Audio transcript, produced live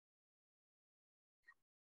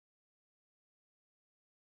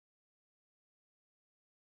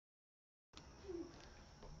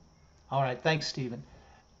All right, thanks, Stephen.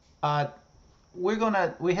 Uh,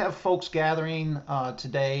 we have folks gathering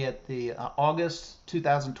today at the August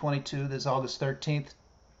 2022. This is August 13th,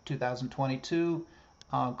 2022.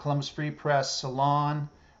 Columbus Free Press Salon.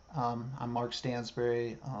 I'm Mark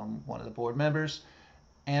Stansberry, one of the board members,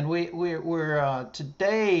 and we're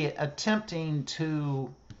today attempting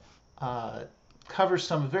to uh, cover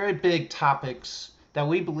some very big topics that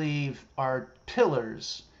we believe are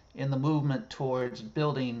pillars in the movement towards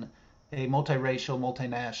building a multiracial,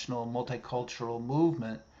 multinational, multicultural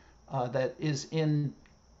movement that is in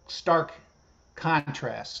stark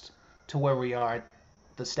contrast to where we are,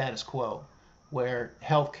 the status quo, where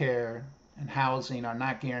healthcare and housing are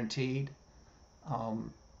not guaranteed,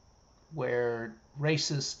 um, where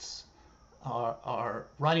racists are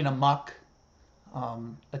running amok,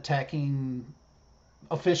 attacking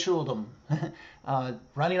officialdom,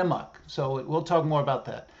 running amok. So we'll talk more about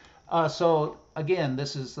that. So again,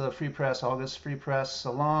 this is the Free Press, August Free Press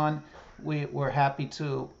Salon. We're happy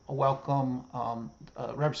to welcome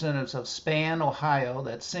representatives of SPAN Ohio,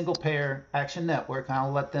 that Single Payer Action Network.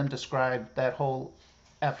 I'll let them describe that whole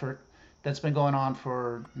effort that's been going on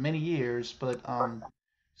for many years. But Bob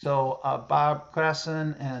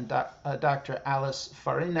Krasen and Dr. Alice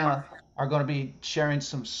Faryna are going to be sharing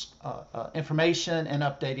some information and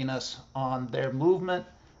updating us on their movement,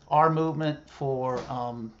 our movement for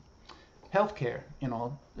healthcare. You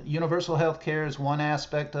know, universal healthcare is one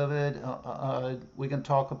aspect of it. We can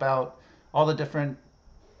talk about all the different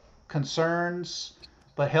concerns,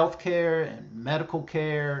 but healthcare and medical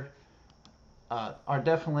care are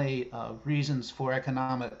definitely reasons for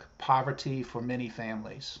economic poverty for many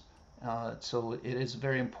families. So it is a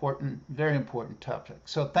very important topic.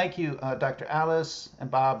 So thank you, Dr. Alice and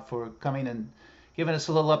Bob, for coming and giving us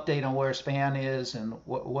a little update on where SPAN is and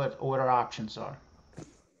what our options are.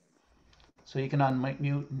 So you can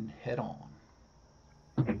unmute and head on.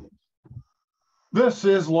 This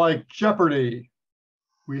is like Jeopardy!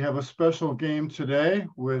 We have a special game today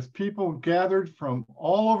with people gathered from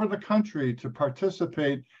all over the country to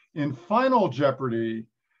participate in Final Jeopardy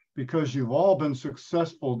because you've all been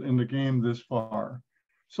successful in the game this far.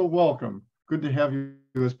 So welcome. Good to have you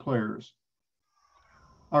as players.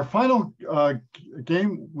 Our final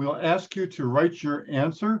game, we'll ask you to write your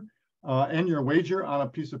answer and your wager on a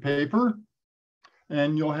piece of paper,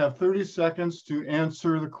 and you'll have 30 seconds to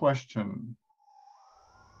answer the question.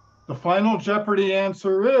 The Final Jeopardy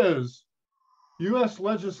answer is U.S.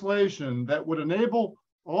 legislation that would enable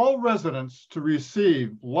all residents to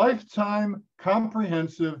receive lifetime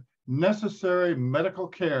comprehensive necessary medical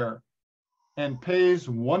care and pays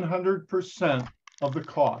 100% of the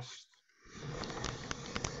cost.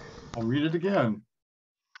 I'll read it again.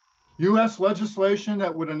 U.S. legislation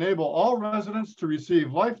that would enable all residents to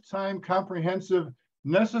receive lifetime comprehensive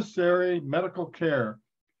necessary medical care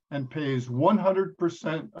and pays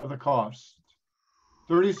 100% of the cost.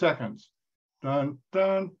 30 seconds. Dun,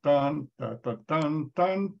 dun, dun, dun, dun, dun,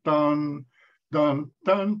 dun, dun, dun,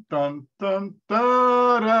 dun, dun,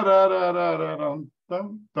 da, da, da, da, da, da, dum,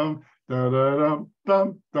 dum, dum, da, da, dum,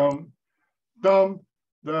 dum, dum, dum,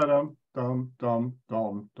 da, dum, dum, dum,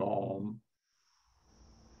 dum, dum.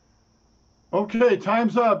 Okay,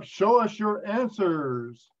 time's up. Show us your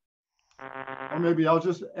answers. Or maybe I'll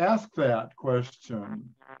just ask that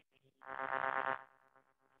question.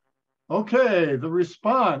 Okay, the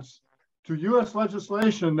response to U.S.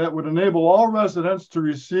 legislation that would enable all residents to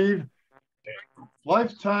receive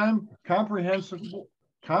lifetime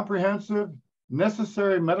comprehensive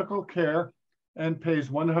necessary medical care and pays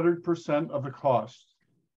 100% of the cost.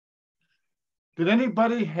 Did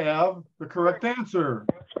anybody have the correct answer?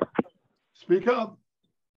 Speak up.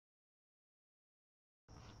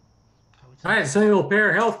 I had single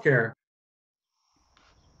payer health care.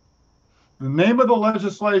 The name of the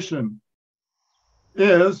legislation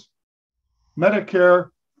is Medicare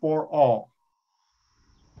for All.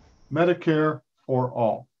 Medicare for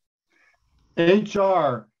All.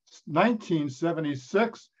 H.R.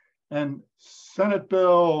 1976 and Senate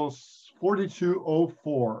Bill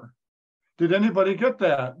 4204. Did anybody get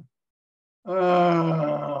that?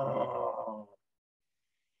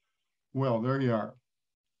 Well, there you are.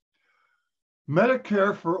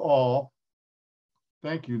 Medicare for All.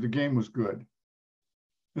 Thank you. The game was good.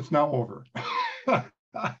 It's now over.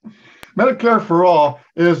 Medicare for All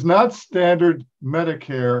is not standard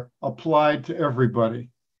Medicare applied to everybody.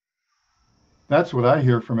 That's what I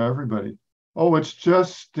hear from everybody. Oh, it's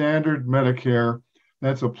just standard Medicare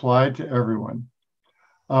that's applied to everyone.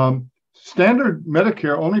 Standard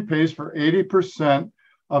Medicare only pays for 80%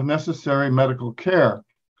 of necessary medical care.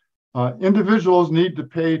 Individuals need to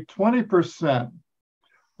pay 20%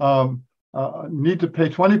 need to pay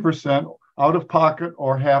 20% out of pocket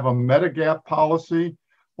or have a Medigap policy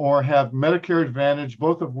or have Medicare Advantage,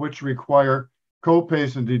 both of which require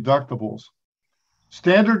copays and deductibles.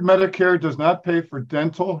 Standard Medicare does not pay for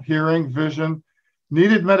dental, hearing, vision,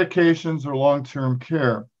 needed medications, or long-term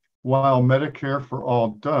care, while Medicare for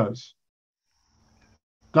All does.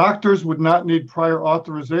 Doctors would not need prior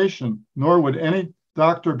authorization, nor would any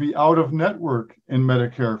doctor be out of network in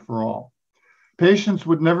Medicare for All. Patients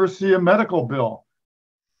would never see a medical bill.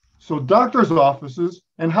 So doctors' offices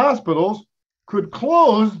and hospitals could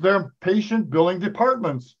close their patient billing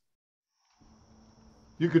departments.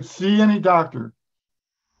 You could see any doctor.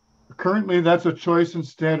 Currently, that's a choice in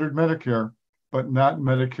standard Medicare, but not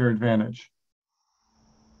Medicare Advantage.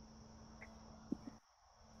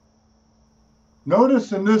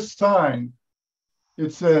 Notice in this sign,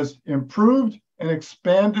 it says improved and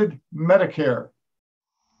expanded Medicare,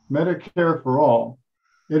 Medicare for All.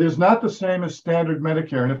 It is not the same as standard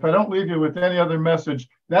Medicare. And if I don't leave you with any other message,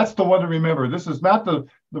 that's the one to remember. This is not the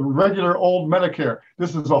regular old Medicare.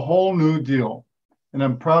 This is a whole new deal. And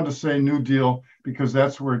I'm proud to say New Deal because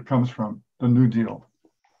that's where it comes from, the New Deal.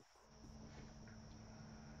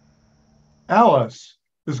 Alice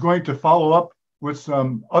is going to follow up with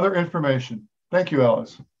some other information. Thank you,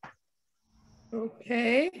 Alice.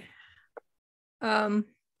 Okay. Were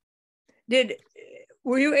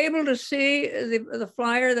you able to see the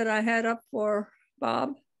flyer that I had up for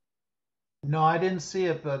Bob? No, I didn't see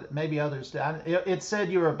it, but maybe others did. It said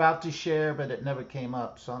you were about to share, but it never came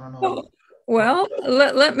up, so I don't know. Oh, well,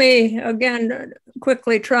 let me again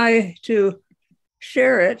quickly try to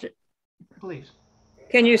share it. Please.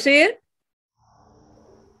 Can you see it?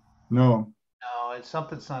 No. No,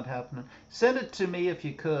 something's not happening. Send it to me if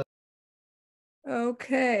you could.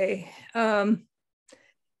 Okay. Well,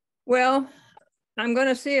 I'm going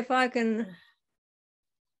to see if I can.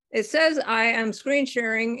 It says I am screen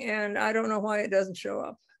sharing, and I don't know why it doesn't show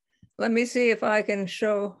up. Let me see if I can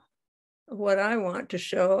show what I want to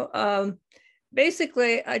show.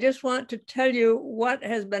 Basically, I just want to tell you what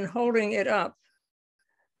has been holding it up.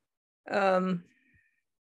 Let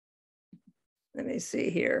me see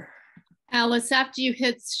here. Alice, after you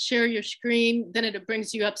hit share your screen, then it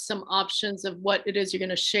brings you up some options of what it is you're going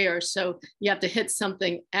to share. So you have to hit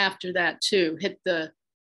something after that too. Hit the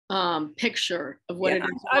picture of what it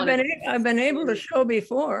is. I've been able to show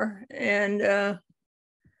before, and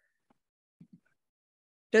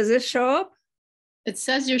does this show up? It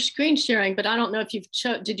says you're screen sharing, but I don't know if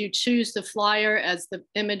did you choose the flyer as the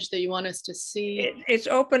image that you want us to see? It's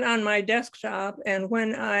open on my desktop, and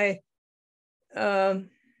when I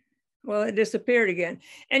well, it disappeared again.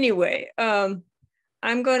 Anyway, I'm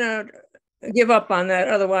going to give up on that.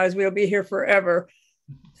 Otherwise, we'll be here forever.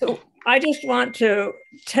 So I just want to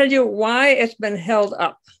tell you why it's been held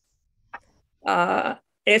up.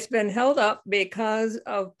 It's been held up because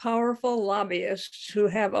of powerful lobbyists who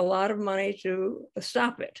have a lot of money to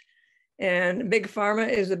stop it. And Big Pharma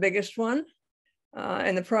is the biggest one,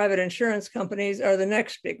 and the private insurance companies are the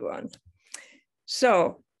next big one.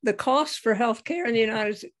 So the cost for healthcare in the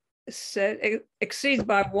United States exceeds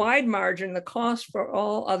by a wide margin the cost for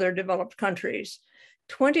all other developed countries.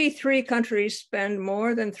 23 countries spend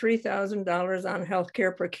more than $3,000 on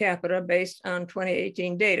healthcare per capita based on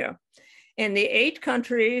 2018 data. And the 8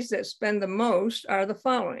 countries that spend the most are the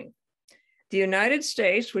following. The United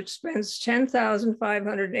States, which spends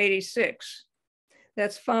 $10,586.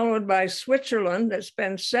 That's followed by Switzerland that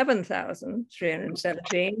spends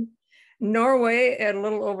 $7,317. Norway at a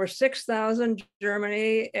little over 6,000,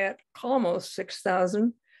 Germany at almost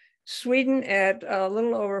 6,000, Sweden at a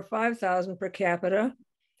little over 5,000 per capita.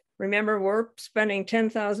 Remember, we're spending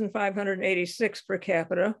 10,586 per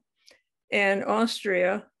capita, and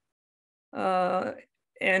Austria and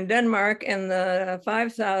Denmark in the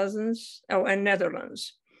 5,000s, and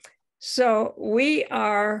Netherlands. So we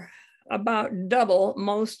are about double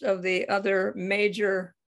most of the other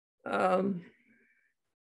major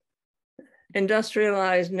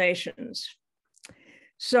industrialized nations.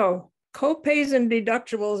 So copays and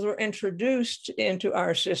deductibles were introduced into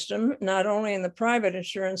our system, not only in the private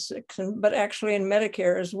insurance section, but actually in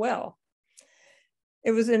Medicare as well.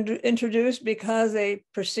 It was introduced because they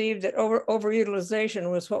perceived that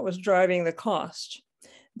overutilization was what was driving the cost.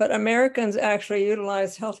 But Americans actually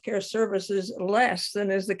utilize healthcare services less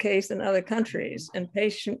than is the case in other countries, and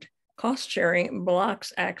patient cost sharing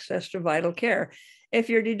blocks access to vital care. If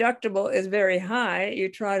your deductible is very high, you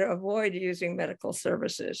try to avoid using medical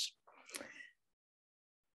services.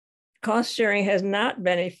 Cost sharing has not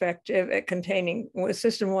been effective at containing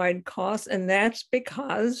system-wide costs, and that's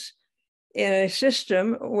because in a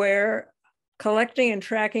system where collecting and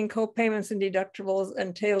tracking co-payments and deductibles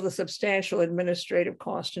entails a substantial administrative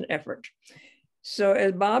cost and effort. So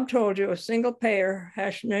as Bob told you, a single payer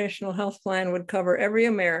national health plan would cover every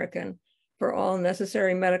American for all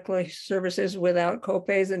necessary medical services without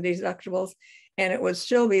co-pays and deductibles, and it would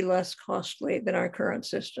still be less costly than our current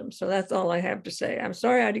system. So that's all I have to say. I'm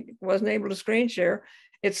sorry I wasn't able to screen share.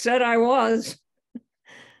 It said I was.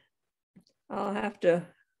 I'll have to.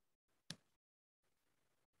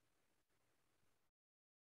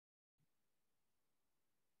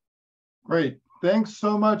 Great. Thanks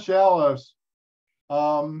so much, Alice.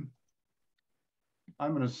 I'm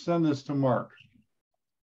going to send this to Mark.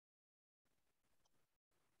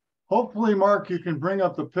 Hopefully, Mark, you can bring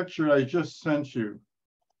up the picture I just sent you.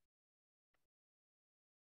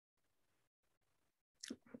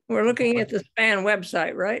 We're looking at the SPAN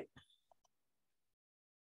website, right?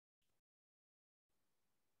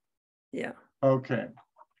 Yeah. Okay.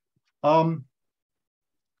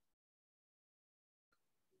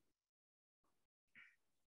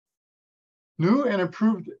 New and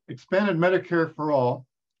improved expanded Medicare for all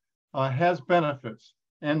has benefits.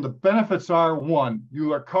 And the benefits are: one,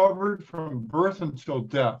 you are covered from birth until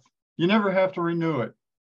death. You never have to renew it.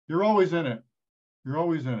 You're always in it. You're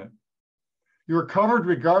always in it. You're covered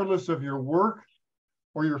regardless of your work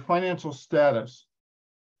or your financial status.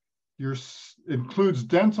 Includes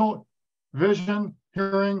dental, vision,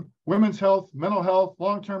 hearing, women's health, mental health,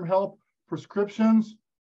 long-term health, prescriptions,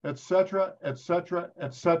 etc., etc.,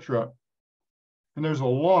 etc. And there's a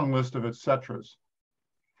long list of et ceteras.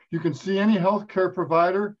 You can see any healthcare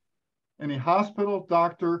provider, any hospital,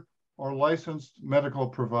 doctor, or licensed medical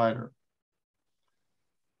provider.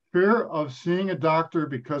 Fear of seeing a doctor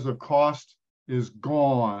because of cost is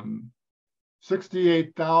gone.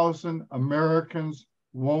 68,000 Americans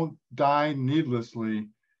won't die needlessly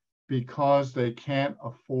because they can't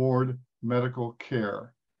afford medical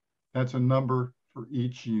care. That's a number for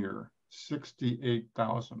each year,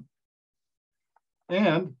 68,000.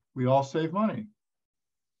 And we all save money.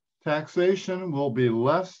 Taxation will be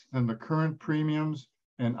less than the current premiums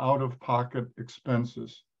and out-of-pocket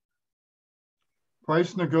expenses.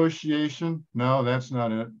 Price negotiation, no, that's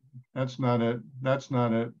not it. That's not it. That's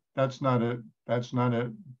not it. That's not it. That's not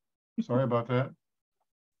it. Sorry about that.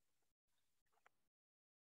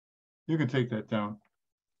 You can take that down.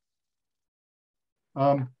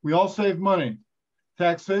 We all save money.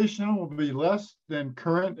 Taxation will be less than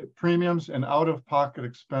current premiums and out-of-pocket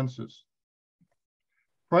expenses.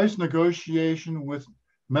 Price negotiation with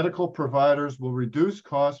medical providers will reduce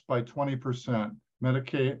costs by 20%.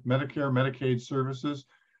 Medicare, Medicaid services,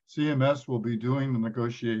 CMS will be doing the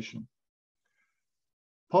negotiation.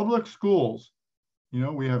 Public schools,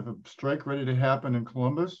 we have a strike ready to happen in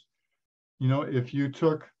Columbus. If you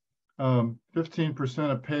took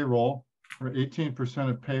 15% of payroll or 18%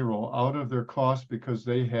 of payroll out of their costs because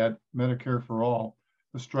they had Medicare for all,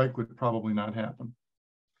 the strike would probably not happen.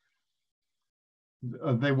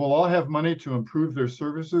 They will all have money to improve their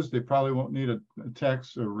services. They probably won't need a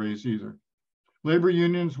tax raise either. Labor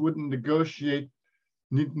unions wouldn't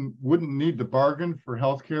need to bargain for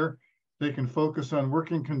healthcare. They can focus on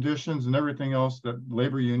working conditions and everything else that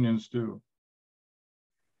labor unions do.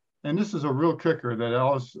 And this is a real kicker that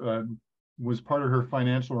Alice was part of her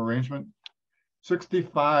financial arrangement.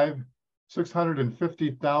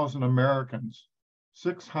 650,000 Americans.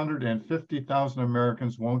 650,000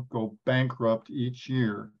 Americans won't go bankrupt each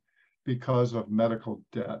year because of medical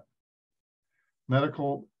debt.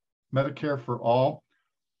 Medicare for all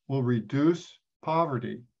will reduce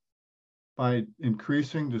poverty by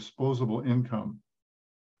increasing disposable income.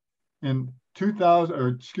 In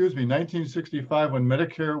 1965, when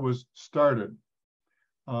Medicare was started,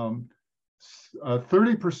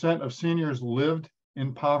 30% of seniors lived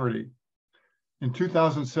in poverty. In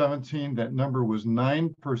 2017, that number was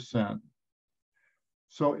 9%.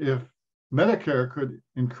 So if Medicare could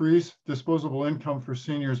increase disposable income for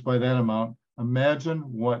seniors by that amount, imagine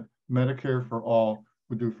what Medicare for all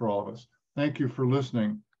would do for all of us. Thank you for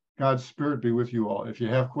listening. God's Spirit be with you all. If you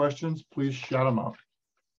have questions, please shout them out.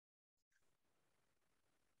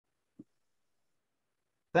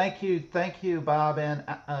 Thank you, Bob and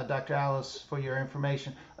Dr. Alice, for your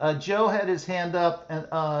information. Joe had his hand up, and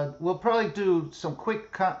we'll probably do some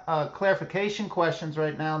quick clarification questions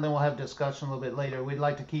right now, and then we'll have discussion a little bit later. We'd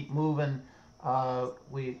like to keep moving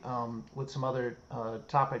with some other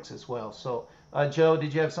topics as well. So, Joe,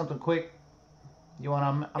 did you have something quick? You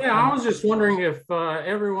want to? Yeah, I was just wondering if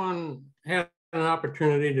everyone had an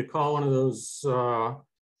opportunity to call one of those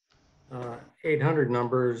 800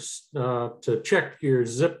 numbers to check your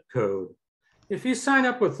zip code. if you sign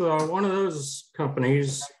up with one of those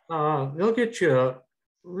companies, they'll get you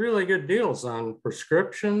really good deals on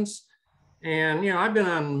prescriptions. And, you know, I've been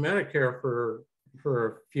on Medicare for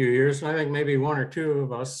a few years, and I think maybe one or two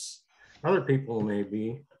of us, other people may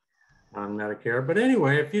be on Medicare. But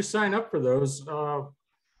anyway, if you sign up for those, the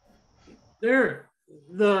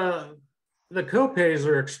copays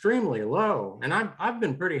are extremely low, and I've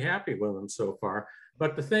been pretty happy with them so far.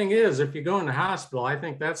 But the thing is, if you go in the hospital, I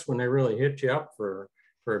think that's when they really hit you up for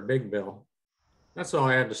a big bill. That's all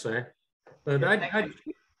I had to say. But I'd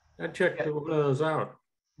check one of those out.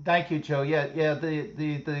 Thank you, Joe. Yeah.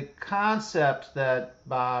 The concept that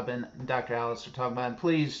Bob and Dr. Alice are talking about, and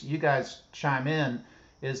please, you guys chime in,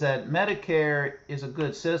 is that Medicare is a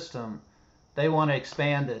good system. They want to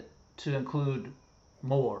expand it to include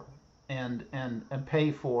more and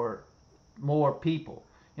pay for more people.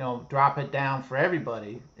 You know, drop it down for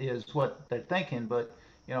everybody is what they're thinking. But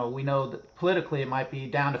you know, we know that politically it might be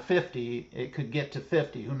down to 50. It could get to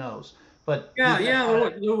 50. Who knows? But yeah.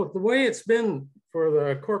 The way it's been for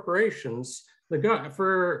the corporations,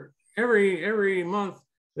 for every month,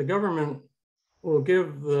 the government will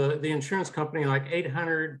give the insurance company like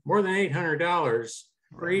more than $800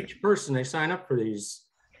 for each person they sign up for these.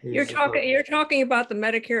 You're talking about the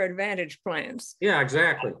Medicare Advantage plans. Yeah,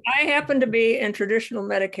 exactly. I happen to be in traditional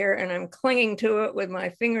Medicare, and I'm clinging to it with my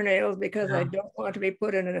fingernails because I don't want to be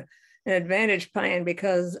put in an Advantage plan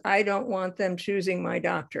because I don't want them choosing my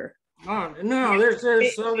doctor. Oh, no, there's other.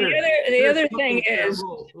 The other thing is,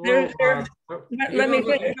 let me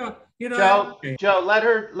finish. Joe, let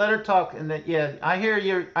her talk, and that I hear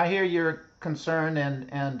your concern,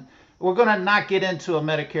 and we're going to not get into a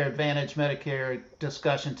Medicare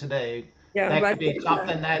discussion today. Yeah, that could be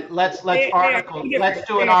something that let's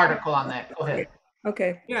do an article on that. Go ahead.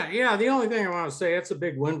 Okay. Yeah. The only thing I want to say, it's a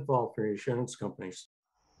big windfall for insurance companies.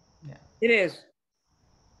 Yeah, it is.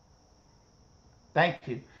 Thank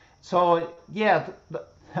you. So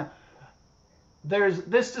there's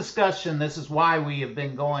this discussion. This is why we have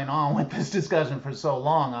been going on with this discussion for so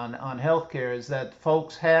long on healthcare, is that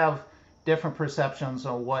folks have different perceptions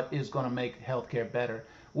on what is going to make healthcare better.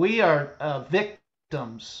 We are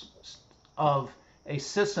victims of a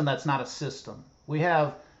system that's not a system. We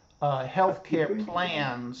have healthcare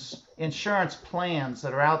plans, insurance plans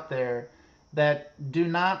that are out there that do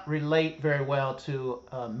not relate very well to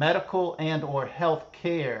medical and or health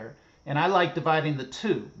care. And I like dividing the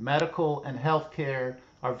two. Medical and health care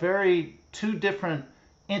are two different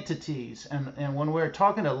entities. And when we're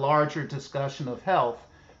talking a larger discussion of health,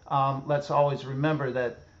 let's always remember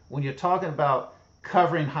that when you're talking about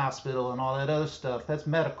covering hospital and all that other stuff, that's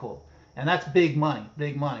medical. And that's big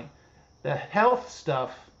money. The health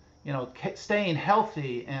stuff, you know, staying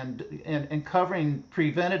healthy and covering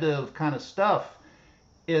preventative kind of stuff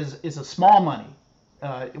is a small money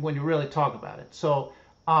when you really talk about it. So,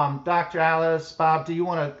 Dr. Alice, Bob, do you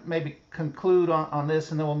want to maybe conclude on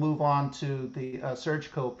this, and then we'll move on to the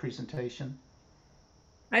SURJCO presentation?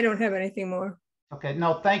 I don't have anything more. Okay,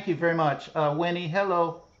 no, thank you very much. Winnie,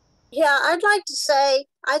 hello. Yeah, I'd like to say,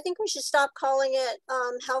 I think we should stop calling it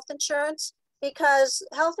health insurance, because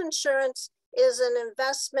health insurance is an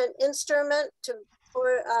investment instrument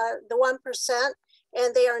for the 1%,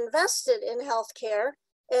 and they are invested in healthcare.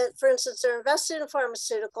 And for instance, they're invested in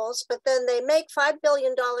pharmaceuticals, but then they make $5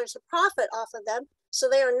 billion of profit off of them. So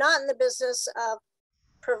they are not in the business of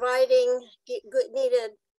providing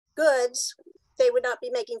needed goods. They would not be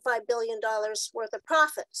making $5 billion worth of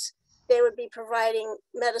profits. They would be providing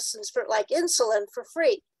medicines for like insulin for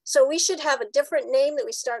free. So we should have a different name that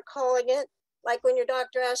we start calling it. Like when your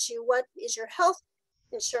doctor asks you, what is your health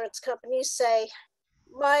insurance company? You say,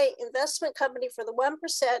 my investment company for the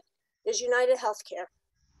 1% is United Healthcare.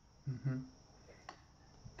 Mm-hmm.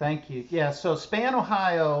 Thank you. Yeah, so SPAN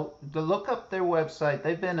Ohio, look up their website.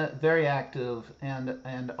 They've been very active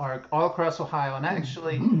and are all across Ohio. And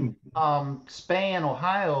actually, SPAN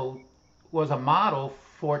Ohio was a model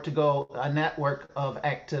for it to go a network of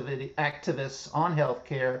activists on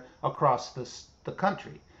healthcare across the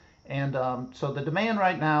country. And so the demand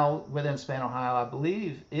right now within SPAN Ohio, I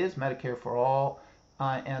believe, is Medicare for all,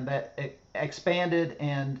 and that it expanded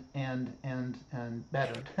and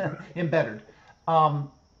bettered, embittered.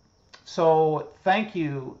 So thank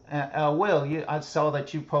you, Will. I saw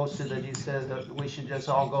that you posted that you said that we should just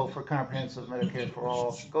all go for comprehensive Medicare for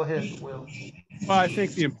all. Go ahead, Will. Well, I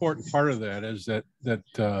think the important part of that is that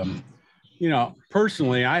you know,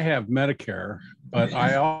 personally, I have Medicare, but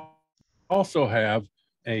I also have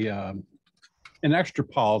an extra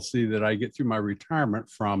policy that I get through my retirement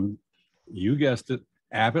from, you guessed it,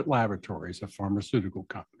 Abbott Laboratories, a pharmaceutical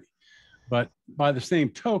company. But by the same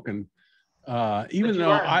token, Even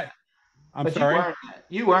though I'm but sorry.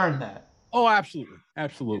 You earned that. Oh, absolutely,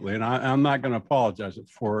 absolutely, and I'm not going to apologize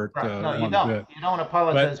for it. Right. No, you one don't. bit. You don't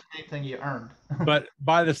apologize for anything you earned. But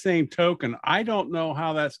by the same token, I don't know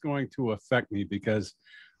how that's going to affect me, because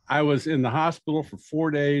I was in the hospital for 4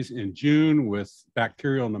 days in June with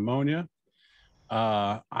bacterial pneumonia.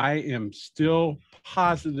 I am still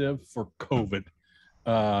positive for COVID.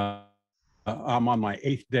 I'm on my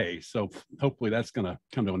 8th day, so hopefully that's going to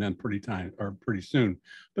come to an end pretty soon.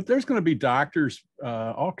 But there's going to be doctors,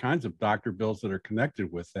 all kinds of doctor bills that are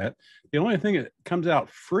connected with that. The only thing that comes out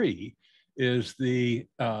free is the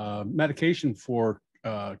medication for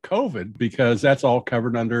COVID, because that's all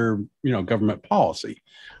covered under government policy.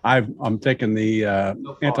 I'm taking the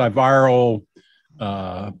antiviral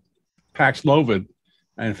Paxlovid.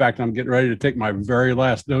 In fact, I'm getting ready to take my very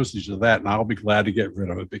last dosage of that, and I'll be glad to get rid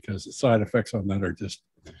of it, because the side effects on that are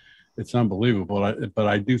it's unbelievable. But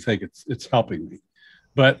I do think it's helping me.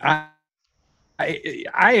 But I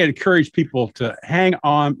encourage people to hang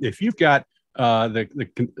on. If you've got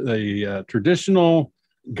the traditional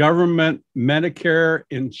government Medicare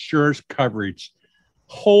insurance coverage,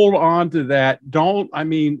 hold on to that.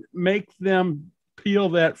 Make them peel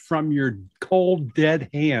that from your cold, dead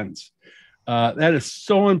hands. That is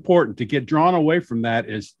so important. To get drawn away from that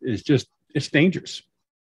is it's dangerous.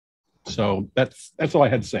 So that's all I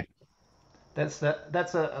had to say. That's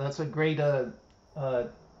a great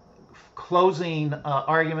closing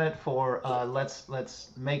argument for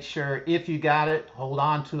let's make sure, if you got it, hold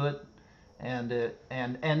on to it,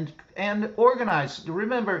 and organize.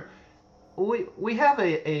 Remember, we have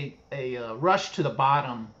a rush to the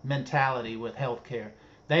bottom mentality with healthcare.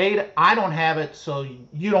 I don't have it, so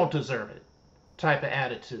you don't deserve it type of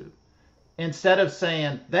attitude. Instead of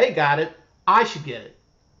saying they got it, I should get it.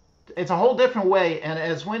 It's a whole different way. And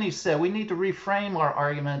as Winnie said, we need to reframe our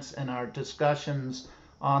arguments and our discussions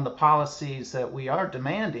on the policies that we are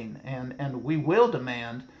demanding, and we will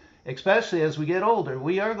demand, especially as we get older.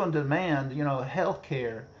 We are going to demand, health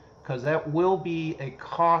care, because that will be a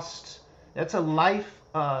cost. That's a life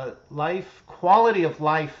quality of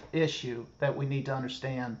life issue that we need to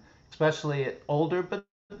understand, especially at older, but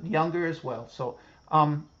younger as well. So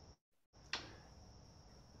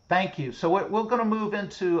thank you. So we're going to move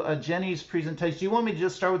into Jenny's presentation. Do you want me to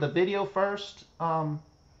just start with the video first? And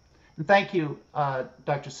thank you,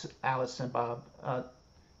 Dr. Alice and Bob.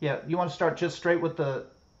 Yeah, you want to start just straight with the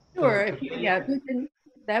Sure.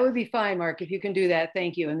 That would be fine, Mark, if you can do that.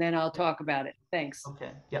 Thank you. And then I'll talk about it. Thanks.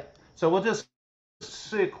 Okay. Yeah. So we'll just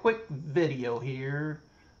see a quick video here,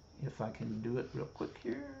 if I can do it real quick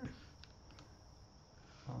here.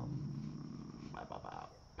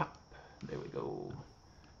 Pop. There we go.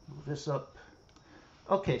 Move this up.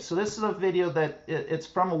 Okay, so this is a video that it's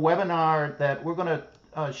from a webinar that we're going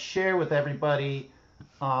to share with everybody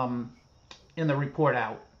in the report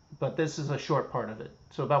out. But this is a short part of it,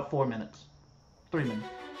 so about 4 minutes, 3 minutes.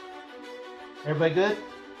 Everybody good?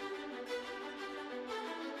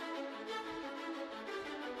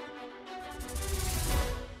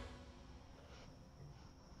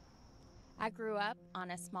 I grew up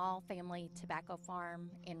on a small family tobacco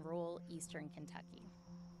farm in rural eastern Kentucky.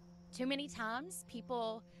 Too many times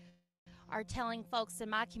people are telling folks in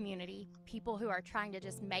my community, people who are trying to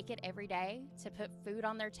just make it every day, to put food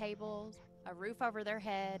on their tables, a roof over their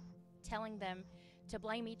head, telling them to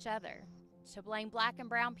blame each other, to blame Black and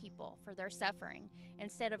brown people for their suffering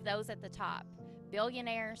instead of those at the top,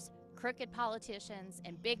 billionaires, crooked politicians,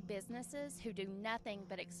 and big businesses who do nothing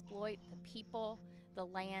but exploit the people, the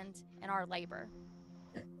land, and our labor.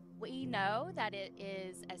 We know that it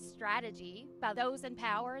is a strategy by those in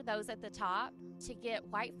power, those at the top, to get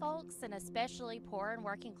white folks, and especially poor and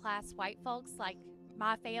working class white folks like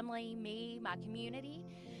my family, me, my community,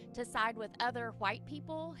 to side with other white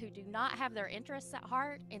people who do not have their interests at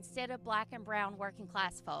heart instead of Black and brown working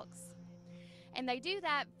class folks. And they do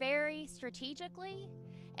that very strategically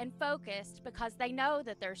and focused, because they know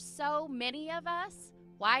that there's so many of us,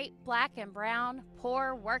 white, Black, and brown,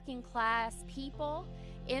 poor, working class people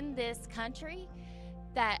in this country,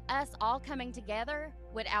 that us all coming together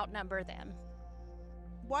would outnumber them.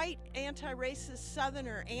 White anti-racist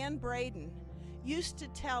Southerner Ann Braden used to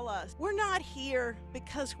tell us, we're not here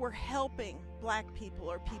because we're helping Black people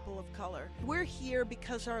or people of color. We're here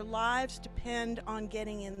because our lives depend on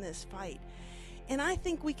getting in this fight. And I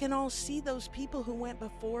think we can all see those people who went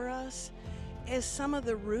before us as some of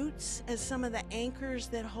the roots, as some of the anchors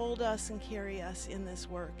that hold us and carry us in this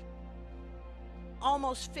work.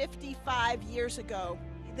 Almost 55 years ago,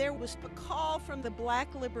 there was a call from the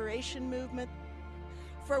Black Liberation Movement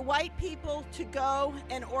for white people to go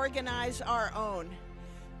and organize our own.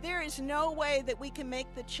 There is no way that we can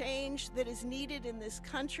make the change that is needed in this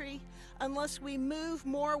country unless we move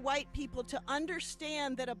more white people to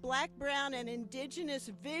understand that a Black, brown, and indigenous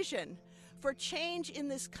vision for change in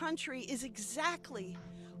this country is exactly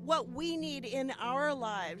what we need in our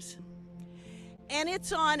lives. And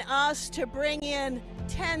it's on us to bring in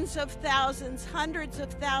tens of thousands, hundreds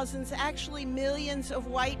of thousands, actually millions of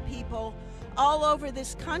white people all over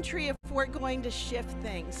this country if we're going to shift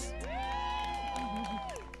things.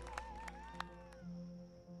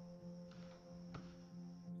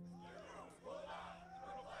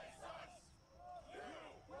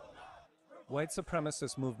 White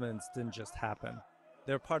supremacist movements didn't just happen.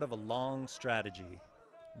 They're part of a long strategy.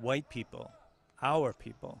 White people, our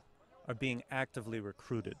people, are being actively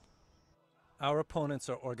recruited. Our opponents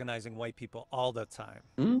are organizing white people all the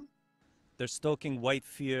time. They're stoking white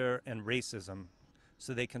fear and racism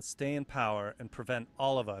so they can stay in power and prevent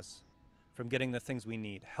all of us from getting the things we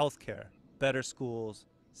need: healthcare, better schools,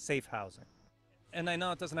 safe housing. And I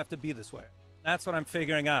know it doesn't have to be this way. That's what I'm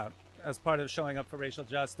figuring out as part of showing up for racial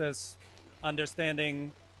justice,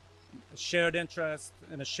 understanding a shared interest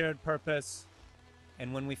and a shared purpose.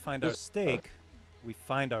 And when we find our stake, we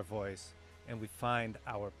find our voice and we find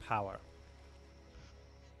our power.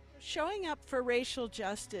 Showing up for racial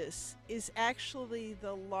justice is actually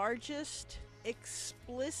the largest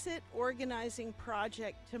explicit organizing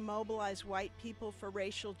project to mobilize white people for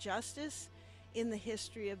racial justice in the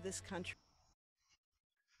history of this country.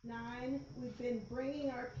 9, we've been bringing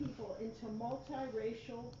our people into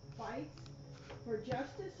multiracial fights for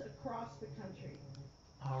justice across the country.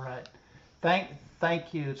 All right.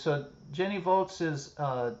 Thank you. So Jenny Vogts is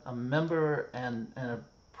a member and a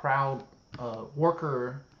proud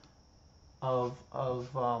worker of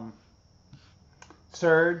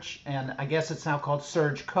Surge, and I guess it's now called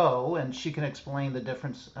SURJCO, and she can explain the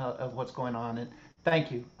difference of what's going on. And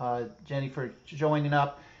thank you, Jenny, for joining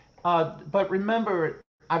up. But remember,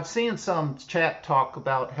 I've seen some chat talk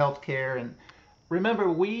about healthcare, and remember,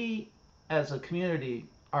 we as a community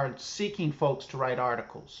are seeking folks to write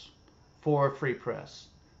articles for Free Press.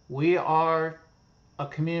 We are a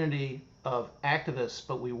community of activists,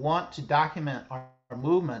 but we want to document our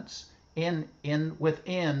movements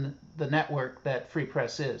within the network that Free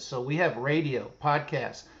Press is. So we have radio,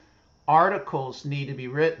 podcasts, articles need to be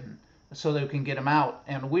written so that we can get them out.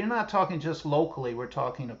 And we're not talking just locally, we're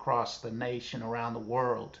talking across the nation, around the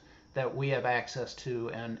world, that we have access to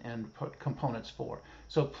and put components for.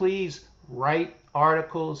 So please write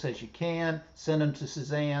articles as you can, send them to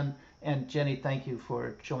Suzanne. And Jenny, thank you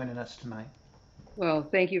for joining us tonight. Well,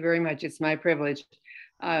 thank you very much. It's my privilege.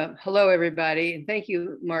 Hello, everybody. And thank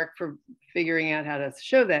you, Mark, for figuring out how to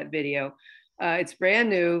show that video. It's brand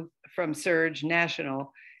new from Surge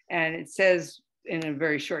National, and it says in a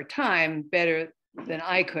very short time, better than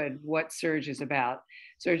I could, what Surge is about.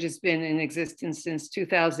 Surge has been in existence since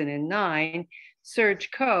 2009.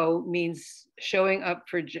 SURJCO means Showing Up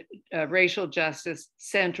for Racial Justice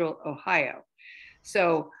Central Ohio.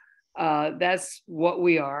 So that's what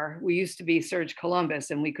we are. We used to be Surge Columbus,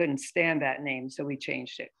 and we couldn't stand that name, so we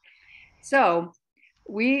changed it. So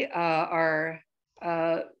we are,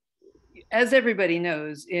 as everybody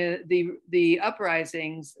knows, the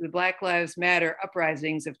uprisings, the Black Lives Matter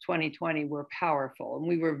uprisings of 2020 were powerful, and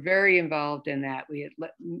we were very involved in that. We had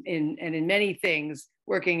in many things,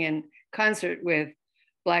 working in concert with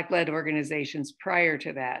Black-led organizations prior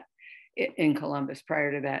to that, in Columbus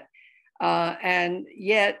prior to that. And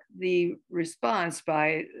yet the response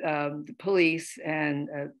by the police and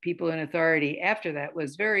people in authority after that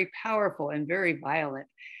was very powerful and very violent.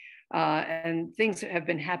 And things have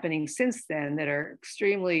been happening since then that are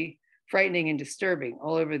extremely frightening and disturbing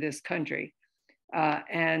all over this country.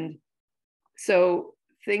 And so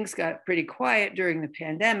things got pretty quiet during the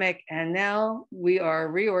pandemic, and now we are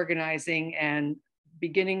reorganizing and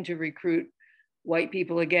beginning to recruit white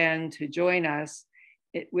people again to join us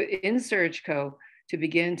in SURJCO to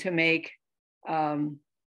begin to make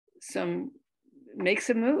some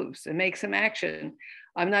moves and make some action.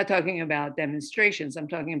 I'm not talking about demonstrations. I'm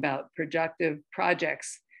talking about productive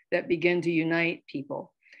projects that begin to unite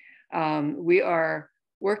people. We are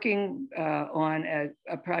working on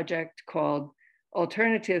a project called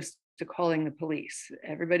Alternatives to Calling the Police.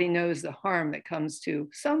 Everybody knows the harm that comes to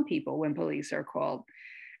some people when police are called.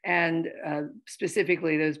 And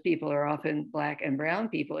specifically, those people are often Black and brown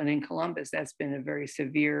people. And in Columbus, that's been a very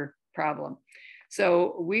severe problem.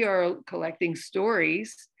 So we are collecting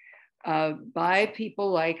stories by people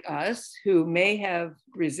like us who may have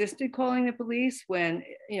resisted calling the police when,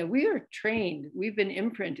 we are trained, we've been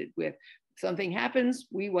imprinted with something happens,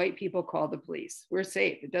 we white people call the police. We're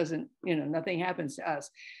safe. It doesn't, nothing happens to us.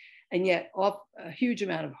 And yet a huge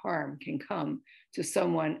amount of harm can come to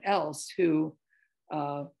someone else who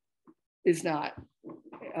is not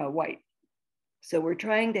white. So we're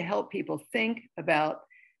trying to help people think about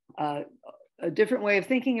a different way of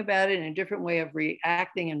thinking about it and a different way of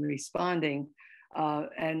reacting and responding.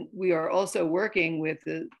 And we are also working with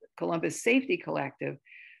the Columbus Safety Collective,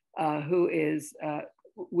 who is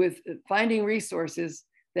with finding resources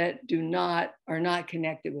that are not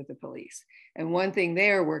connected with the police. And one thing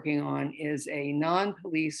they're working on is a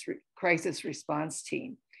non-police crisis response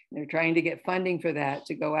team. And they're trying to get funding for that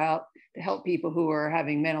to go out to help people who are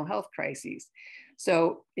having mental health crises.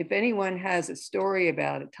 So if anyone has a story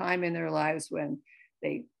about a time in their lives when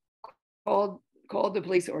they called the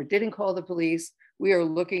police or didn't call the police, we are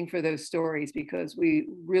looking for those stories because we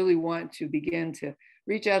really want to begin to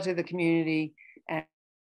reach out to the community and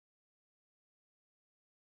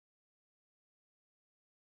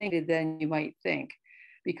than you might think,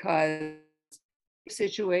 because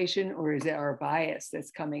situation, or is it our bias that's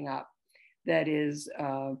coming up that is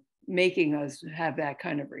making us have that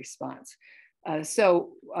kind of response?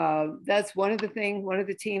 So that's one of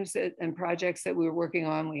the teams and projects that we're working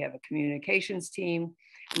on. We have a communications team.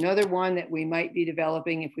 Another one that we might be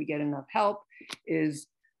developing if we get enough help is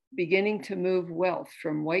beginning to move wealth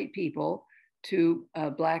from white people to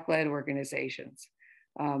Black-led organizations.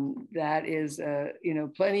 That is,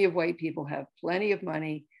 plenty of white people have plenty of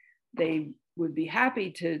money. They would be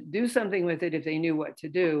happy to do something with it if they knew what to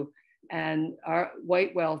do. And our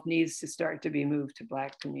white wealth needs to start to be moved to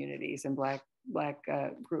Black communities and Black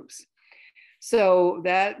groups. So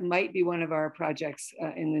that might be one of our projects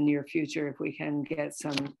in the near future if we can get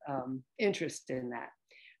some interest in that.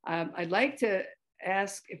 I'd like to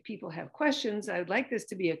ask if people have questions. I'd like this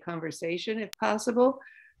to be a conversation if possible,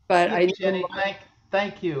 but yes, Jenny,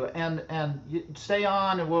 thank you, and you stay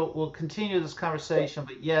on, and we'll continue this conversation.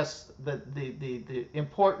 But yes, the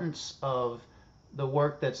importance of the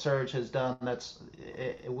work that Surge has done.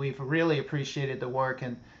 We've really appreciated the work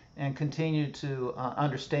and continue to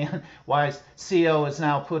understand why CO is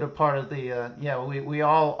now put a part of the. We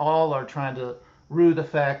all are trying to rue the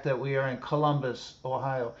fact that we are in Columbus,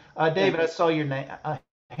 Ohio. David, I saw your name.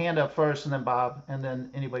 Hand up first, and then Bob, and then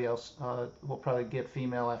anybody else. We'll probably get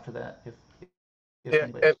female after that.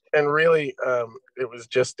 And really, it was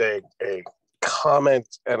just a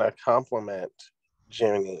comment and a compliment,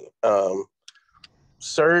 Jenny.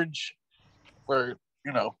 Surge, where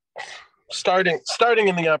starting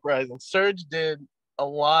in the uprising, Surge did a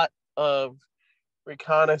lot of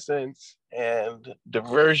reconnaissance and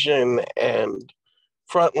diversion and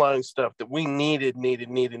frontline stuff that we needed. And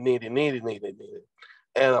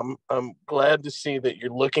I'm glad to see that you're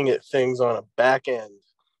looking at things on a back end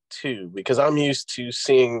too, because I'm used to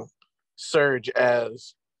seeing Surge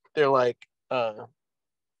as they're like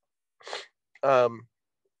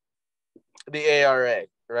the ARA,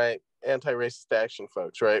 right? Anti-racist action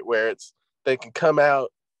folks, right? Where they can come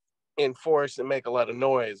out in force and make a lot of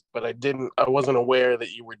noise, but I wasn't aware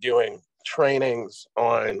that you were doing trainings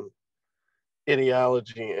on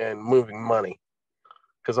ideology and moving money,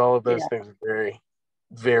 because all of those things are very,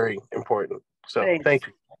 very important. So thank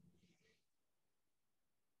you.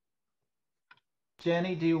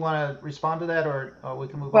 Jenny, do you want to respond to that, or we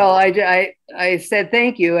can move on? Well, I said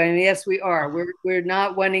thank you, and yes, we are. We're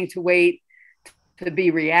not wanting to wait to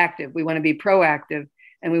be reactive. We want to be proactive,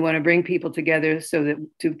 and we want to bring people together so that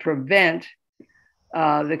to prevent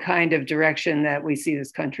the kind of direction that we see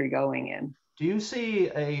this country going in. Do you see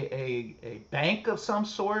a bank of some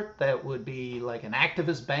sort that would be like an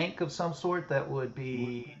activist bank of some sort that would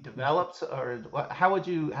be developed, or how would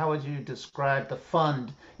you describe the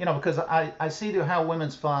fund? Because I see how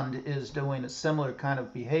Women's Fund is doing a similar kind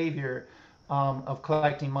of behavior of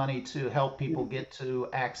collecting money to help people get to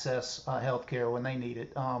access healthcare when they need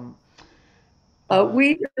it.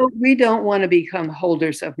 We don't want to become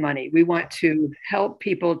holders of money. We want to help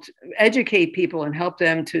people, to educate people, and help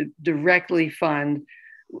them to directly fund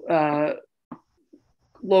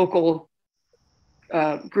local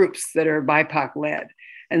groups that are BIPOC led.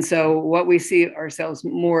 And so what we see ourselves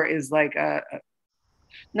more is like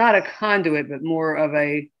not a conduit, but more of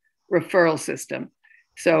a referral system.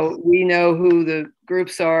 So we know who the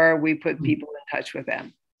groups are. We put people in touch with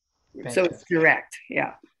them. Fantastic. So it's direct.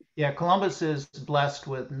 Yeah. Yeah, Columbus is blessed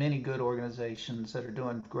with many good organizations that are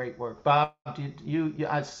doing great work. Bob,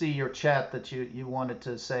 I see your chat that you wanted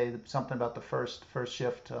to say something about the first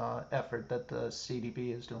shift effort that the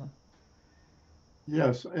CDB is doing.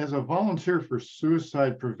 Yes, as a volunteer for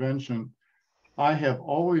suicide prevention, I have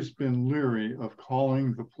always been leery of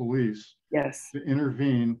calling the police Yes. to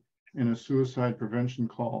intervene in a suicide prevention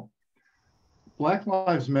call. Black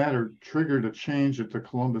Lives Matter triggered a change at the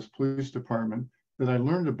Columbus Police Department that I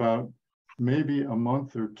learned about maybe a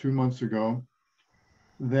month or 2 months ago,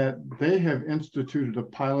 that they have instituted a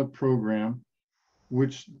pilot program,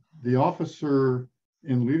 which the officer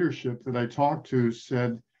in leadership that I talked to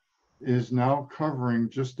said is now covering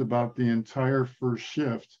just about the entire first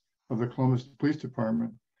shift of the Columbus Police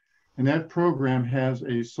Department. And that program has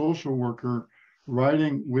a social worker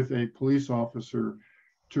riding with a police officer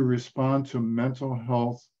to respond to mental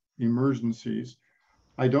health emergencies.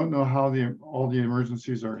 I don't know how all the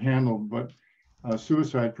emergencies are handled, but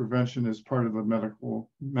suicide prevention is part of the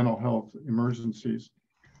mental health emergencies.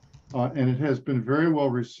 And it has been very well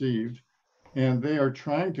received. And they are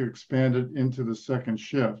trying to expand it into the second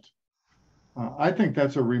shift. I think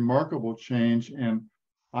that's a remarkable change. And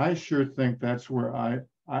I sure think that's where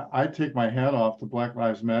I take my hat off to Black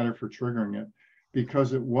Lives Matter for triggering it,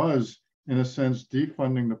 because it was, in a sense,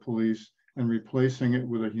 defunding the police and replacing it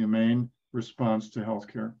with a humane response to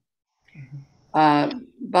healthcare.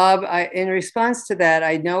 Bob, in response to that,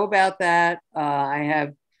 I know about that. I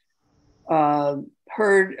have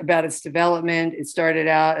heard about its development. It started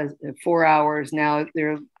out as 4 hours. Now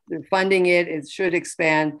they're funding it. It should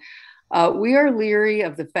expand. We are leery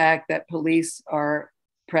of the fact that police are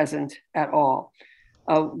present at all.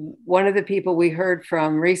 One of the people we heard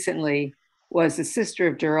from recently was the sister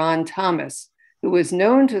of Duran Thomas, who was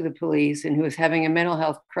known to the police and who was having a mental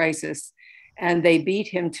health crisis, and they beat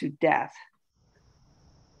him to death.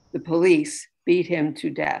 The police beat him to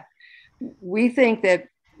death. We think that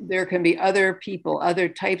there can be other people, other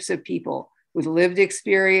types of people with lived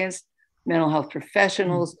experience, mental health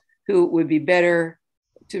professionals who would be better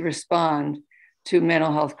to respond to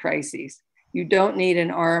mental health crises. You don't need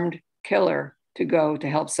an armed killer to go to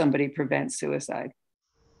help somebody prevent suicide.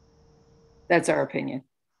 That's our opinion.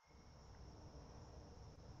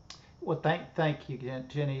 Well, thank you,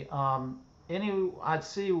 Jenny. I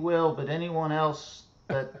see Will, but anyone else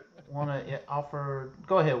that want to offer?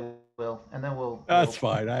 Go ahead, Will, and then we'll. That's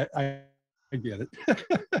fine. I get it.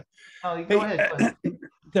 Oh, go ahead. Go ahead.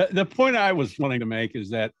 The point I was wanting to make is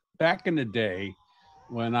that back in the day,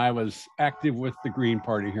 when I was active with the Green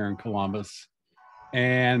Party here in Columbus,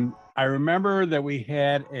 and I remember that we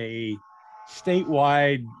had a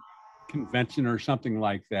statewide convention or something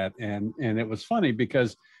like that, and it was funny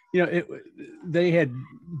because they had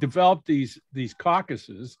developed these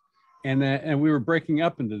caucuses, and we were breaking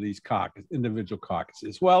up into these individual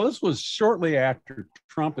caucuses. Well, this was shortly after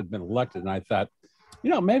Trump had been elected, and I thought,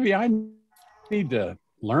 maybe I need to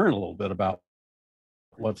learn a little bit about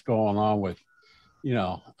what's going on with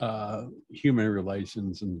human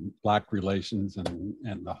relations and Black relations and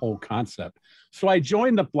the whole concept. So I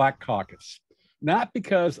joined the Black Caucus, not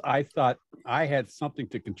because I thought I had something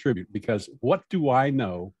to contribute, because what do I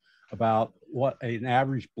know about what an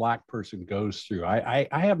average Black person goes through? I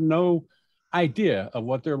have no idea of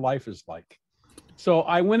what their life is like. So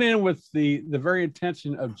I went in with the very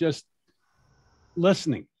intention of just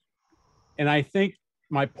listening. And I think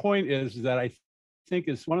my point is that I think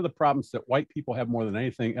is one of the problems that white people have more than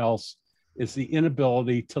anything else is the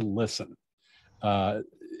inability to listen. I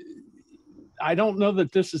don't know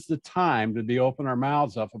that this is the time to be open our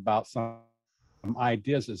mouths up about some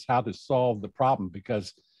ideas as how to solve the problem,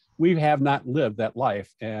 because we have not lived that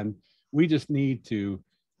life, and we just need to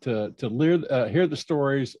hear the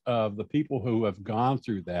stories of the people who have gone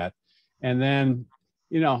through that, and then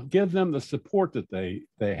give them the support that they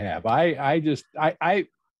have.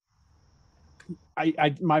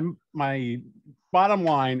 My bottom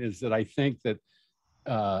line is that I think that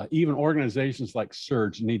even organizations like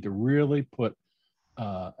SURJ need to really put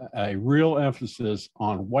a real emphasis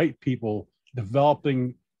on white people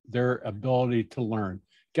developing their ability to learn.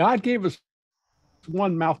 God gave us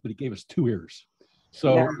one mouth, but he gave us two ears.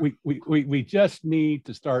 So we just need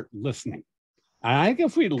to start listening. And I think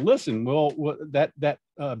if we listen, that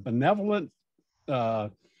benevolent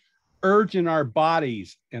urge in our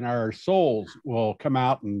bodies and our souls will come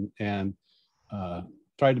out and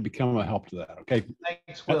try to become a help to that. Okay.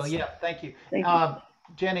 Thanks, Will. Yeah, thank you.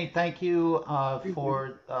 Jenny, thank you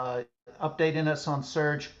for updating us on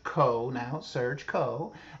SURJCO now,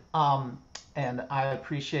 SURJCO. And I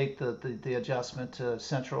appreciate the adjustment to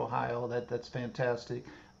Central Ohio. That's fantastic.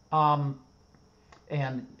 And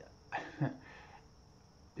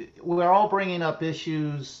we're all bringing up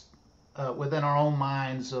issues within our own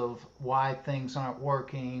minds of why things aren't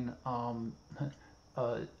working.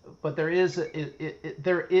 But there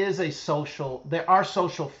are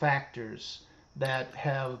social factors that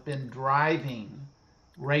have been driving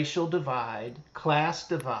racial divide, class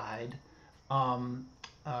divide, um,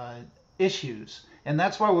 uh, issues. And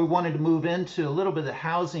that's why we wanted to move into a little bit of the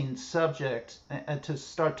housing subject and to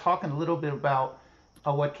start talking a little bit about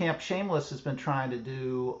what Camp Shameless has been trying to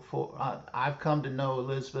do. For I've come to know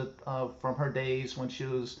Elizabeth from her days when she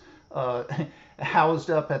was uh,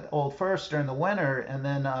 housed up at Old First during the winter, and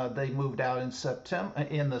then they moved out in September,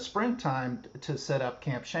 in the springtime, to set up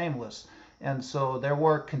Camp Shameless. And so their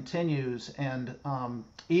work continues, and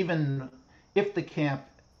even if the camp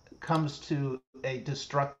comes to a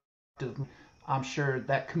destructive, I'm sure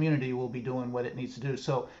that community will be doing what it needs to do.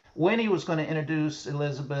 So Winnie was going to introduce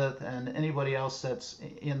Elizabeth and anybody else that's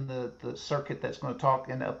in the circuit that's going to talk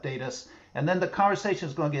and update us. And then the conversation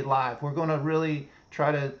is going to get live. We're going to really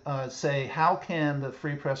try to say, how can the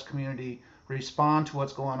Free Press community respond to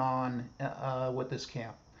what's going on with this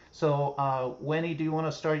camp? So, Winnie, do you want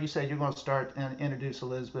to start? You said you're going to start and introduce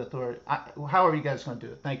Elizabeth, or how are you guys going to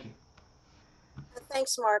do it? Thank you.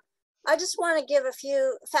 Thanks, Mark. I just want to give a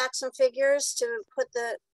few facts and figures to put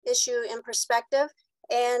the issue in perspective.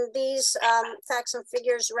 And these facts and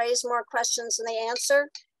figures raise more questions than they answer.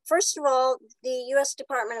 First of all, the U.S.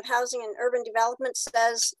 Department of Housing and Urban Development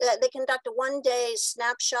says that they conduct a one-day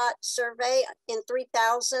snapshot survey in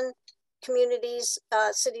 3,000 communities,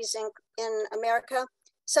 cities in America.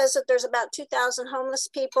 Says that there's about 2,000 homeless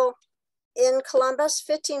people in Columbus.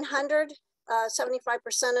 1,500,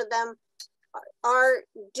 75% of them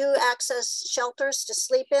do access shelters to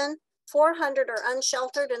sleep in. 400 are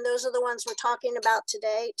unsheltered, and those are the ones we're talking about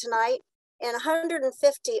tonight. And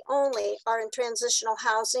 150 only are in transitional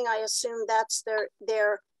housing. I assume that's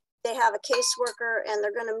they have a caseworker and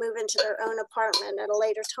they're going to move into their own apartment at a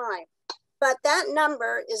later time. But that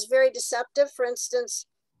number is very deceptive. For instance,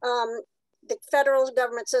 the federal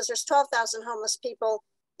government says there's 12,000 homeless people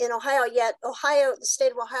in Ohio, yet the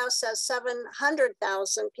state of Ohio says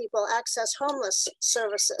 700,000 people access homeless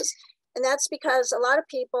services. And that's because a lot of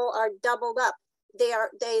people are doubled up.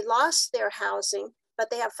 They lost their housing, but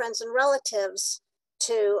they have friends and relatives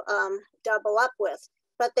to double up with,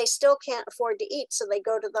 but they still can't afford to eat. So they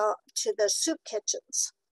go to the soup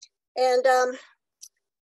kitchens. And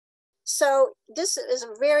so this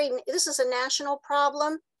is a national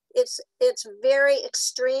problem. It's very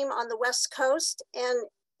extreme on the West Coast,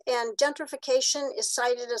 and gentrification is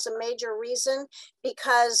cited as a major reason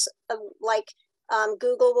because of,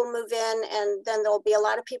 Google will move in, and then there'll be a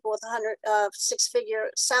lot of people with six-figure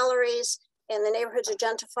salaries, and the neighborhoods are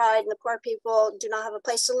gentrified, and the poor people do not have a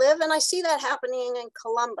place to live. And I see that happening in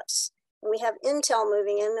Columbus. And we have Intel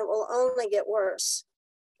moving in, it will only get worse.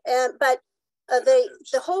 But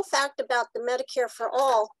the whole fact about the Medicare for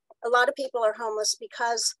all, a lot of people are homeless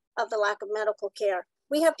because of the lack of medical care.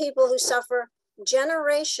 We have people who suffer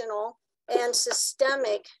generational and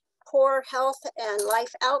systemic poor health and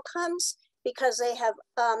life outcomes because they have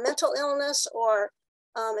mental illness or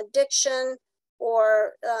addiction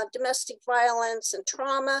or domestic violence and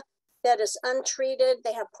trauma that is untreated.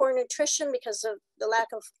 They have poor nutrition because of the lack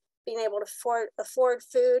of being able to afford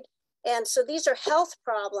food. And so these are health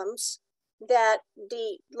problems that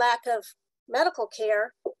the lack of medical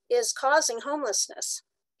care is causing homelessness.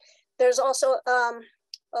 There's also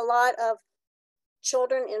a lot of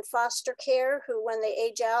children in foster care who, when they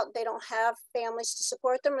age out, they don't have families to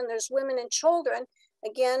support them. And there's women and children,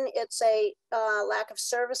 again, it's a lack of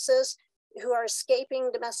services, who are escaping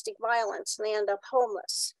domestic violence and they end up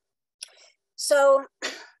homeless. So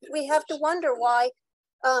we have to wonder why.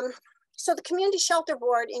 So the Community Shelter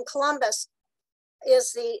Board in Columbus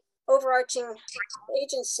is the overarching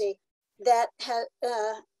agency that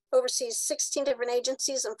oversees 16 different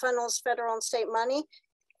agencies and funnels federal and state money.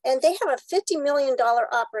 And they have a $50 million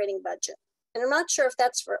operating budget. And I'm not sure if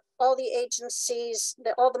that's for all the agencies,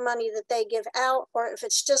 all the money that they give out, or if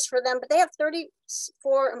it's just for them, but they have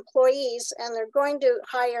 34 employees and they're going to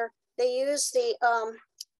hire, they use the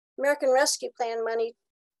American Rescue Plan money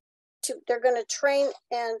they're going to train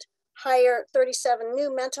and hire 37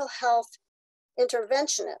 new mental health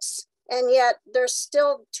interventionists. And yet there's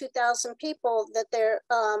still 2,000 people that they're,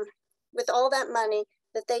 with all that money,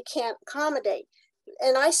 that they can't accommodate.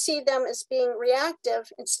 And I see them as being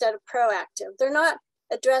reactive instead of proactive. They're not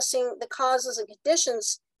addressing the causes and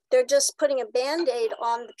conditions. They're just putting a Band-Aid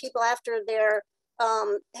on the people after they're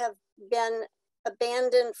have been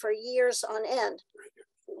abandoned for years on end.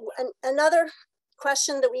 Another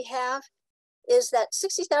question that we have is that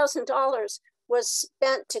 $60,000 was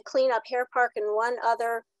spent to clean up Hare Park and one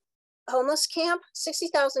other homeless camp,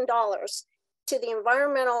 $60,000 to the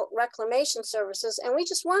Environmental Reclamation Services, and we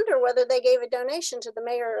just wonder whether they gave a donation to the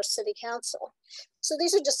mayor or city council. So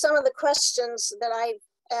these are just some of the questions that I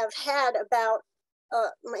have had about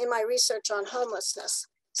in my research on homelessness.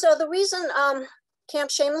 So the reason Camp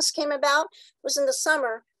Shameless came about was in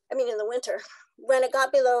the winter, when it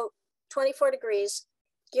got below 24 degrees.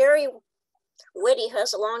 Gary Whitty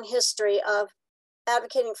has a long history of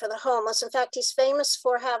advocating for the homeless. In fact, he's famous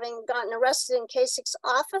for having gotten arrested in Kasich's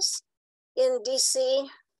office in DC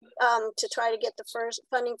to try to get the first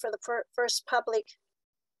funding for the first public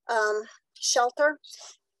shelter.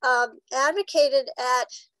 Advocated at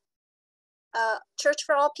Church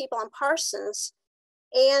for All People on Parsons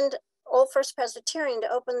and Old First Presbyterian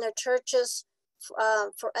to open their churches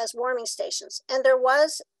as warming stations. And there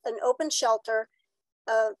was an open shelter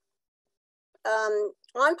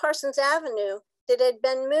on Parsons Avenue that had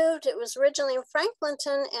been moved. It was originally in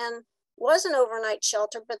Franklinton and was an overnight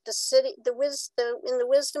shelter, but the city, in the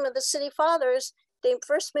wisdom of the city fathers, they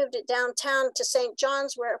first moved it downtown to St.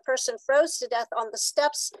 John's, where a person froze to death on the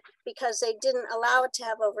steps because they didn't allow it to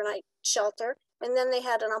have overnight shelter. And then they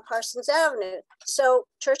had it on Parsons Avenue. So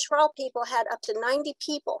Church for All People had up to 90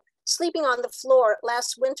 people sleeping on the floor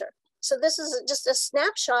last winter. So this is just a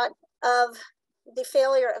snapshot of the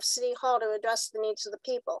failure of City Hall to address the needs of the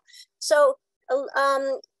people. So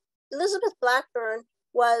Elizabeth Blackburn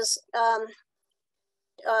was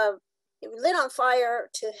lit on fire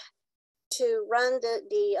to run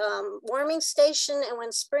the warming station. And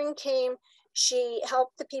when spring came, she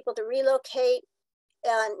helped the people to relocate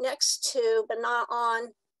next to, but not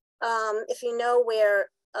on, if you know where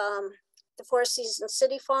the Four Seasons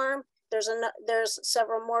City Farm, there's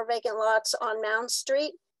several more vacant lots on Mound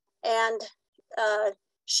Street. And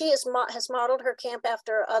she has modeled her camp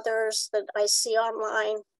after others that I see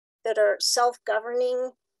online that are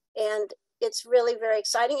self-governing, and it's really very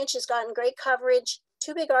exciting. And she's gotten great coverage,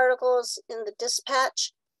 2 big articles in the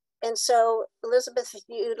Dispatch. And so, Elizabeth, if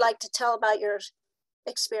you'd like to tell about your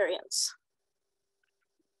experience.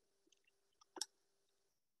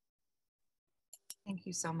 Thank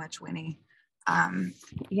you so much, Winnie.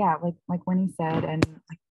 Yeah, like Winnie said, and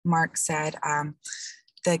like Mark said,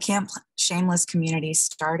 the Camp Shameless community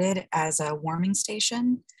started as a warming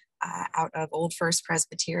station out of Old First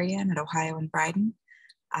Presbyterian at Ohio and Bryden.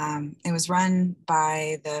 It was run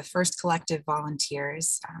by the First Collective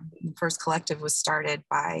volunteers. The First Collective was started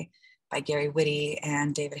by Gary Whitty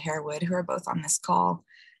and David Harewood, who are both on this call.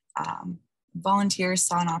 Volunteers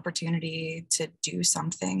saw an opportunity to do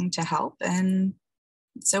something to help, and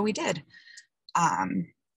so we did.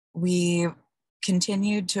 We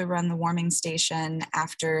continued to run the warming station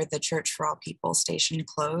after the Church for All People station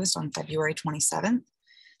closed on February 27th.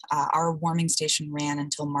 Our warming station ran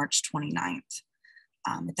until March 29th.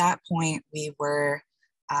 At that point, we were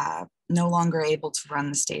no longer able to run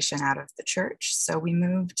the station out of the church, so we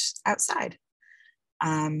moved outside.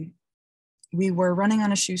 We were running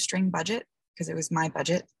on a shoestring budget because it was my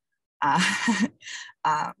budget.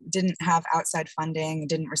 Didn't have outside funding,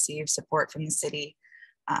 didn't receive support from the city.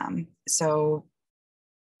 So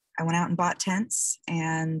I went out and bought tents,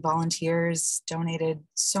 and volunteers donated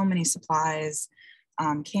so many supplies,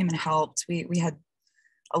 came and helped. We had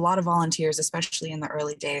a lot of volunteers, especially in the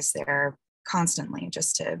early days there, constantly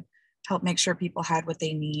just to help make sure people had what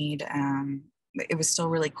they need. It was still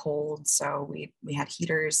really cold, so we had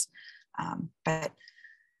heaters. But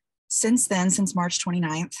since then, since March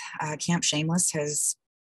 29th, Camp Shameless has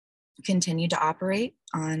continued to operate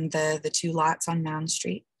on the 2 lots on Mound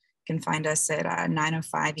Street. You can find us at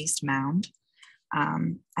 905 East Mound.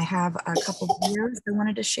 I have a couple of videos I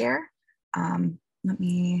wanted to share. Let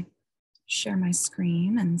me share my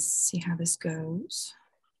screen and see how this goes.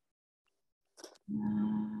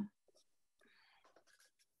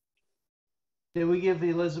 Did we give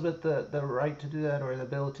Elizabeth the right to do that, or the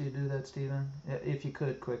ability to do that, Stephen? If you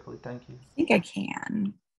could quickly, thank you. I think I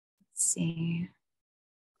can. Let's see.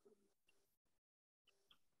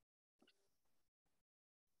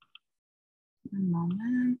 One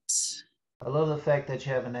moment. I love the fact that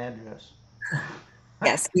you have an address.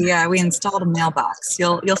 Yes, we installed a mailbox.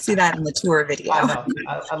 You'll see that in the tour video. I know.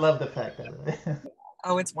 I love the fact that.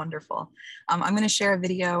 Oh, it's wonderful. I'm going to share a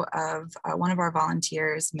video of one of our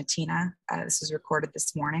volunteers, Matina. This was recorded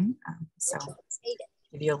this morning, so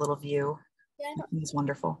give you a little view. Yeah, it's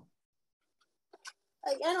wonderful.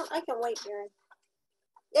 I can wait, Karen.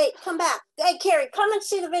 Hey, come back. Hey, Carrie, come and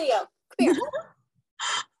see the video. Come here.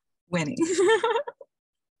 Winnie,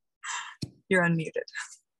 you're unmuted.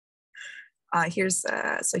 Here's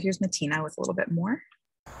Matina with a little bit more.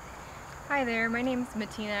 Hi there, my name is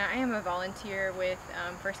Matina. I am a volunteer with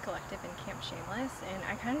First Collective in Camp Shameless, and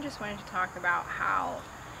I kind of just wanted to talk about how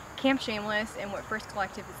Camp Shameless and what First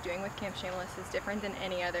Collective is doing with Camp Shameless is different than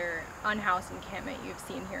any other unhoused encampment you've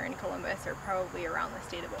seen here in Columbus or probably around the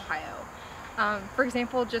state of Ohio. For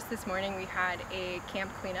example, just this morning we had a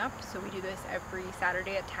camp cleanup, so we do this every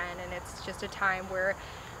Saturday at 10, and it's just a time where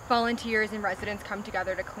volunteers and residents come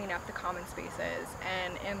together to clean up the common spaces.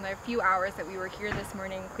 And in the few hours that we were here this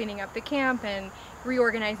morning cleaning up the camp and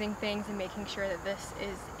reorganizing things and making sure that this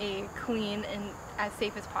is a clean and as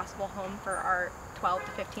safe as possible home for our 12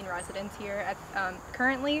 to 15 residents here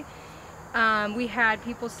currently, we had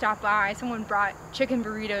people stop by. Someone brought chicken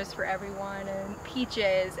burritos for everyone and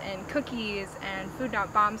peaches and cookies, and Food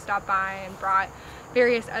Not Bomb stopped by and brought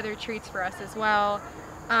various other treats for us as well.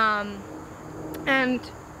 And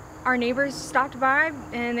our neighbors stopped by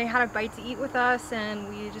and they had a bite to eat with us, and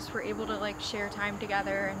we just were able to like share time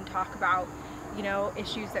together and talk about, you know,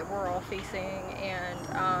 issues that we're all facing,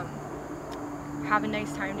 and have a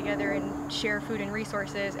nice time together and share food and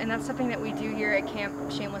resources. And that's something that we do here at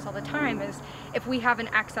Camp Shameless all the time. Is if we have an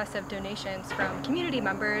excess of donations from community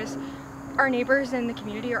members, our neighbors in the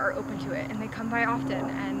community are open to it and they come by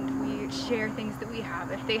often, and we share things that we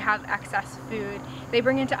have. If they have excess food, they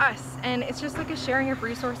bring it to us, and it's just like a sharing of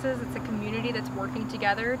resources. It's a community that's working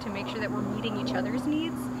together to make sure that we're meeting each other's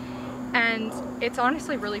needs, and it's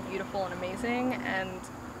honestly really beautiful and amazing. And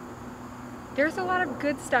there's a lot of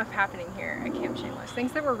good stuff happening here at Camp Shameless,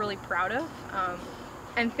 things that we're really proud of,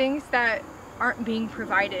 and things that aren't being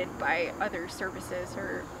provided by other services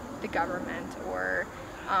or the government or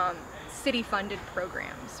city-funded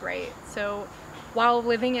programs, right? So while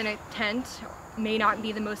living in a tent may not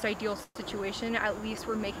be the most ideal situation, at least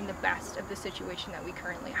we're making the best of the situation that we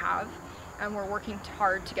currently have, and we're working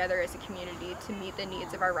hard together as a community to meet the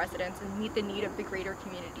needs of our residents and meet the need of the greater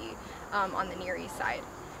community on the Near East Side.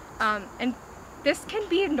 And this can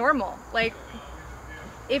be normal. Like,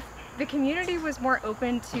 if the community was more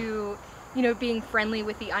open to, you know, being friendly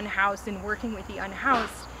with the unhoused and working with the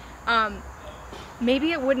unhoused,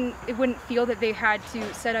 maybe it wouldn't feel that they had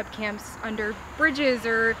to set up camps under bridges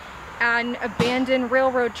or on abandoned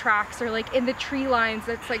railroad tracks or like in the tree lines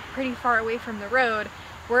that's like pretty far away from the road.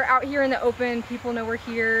 We're out here in the open, people know we're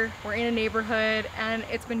here, we're in a neighborhood, and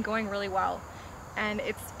it's been going really well. And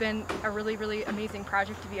it's been a really, really amazing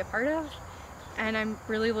project to be a part of. And I'm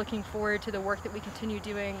really looking forward to the work that we continue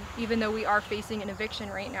doing. Even though we are facing an eviction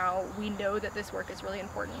right now, we know that this work is really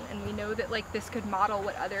important, and we know that like this could model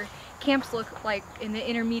what other camps look like in the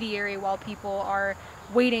intermediary while people are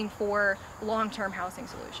waiting for long-term housing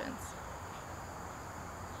solutions.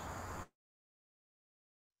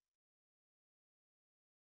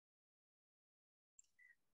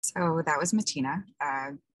 So that was Matina.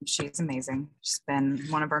 She's amazing. She's been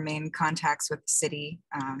one of our main contacts with the city.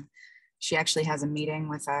 She actually has a meeting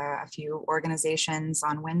with a few organizations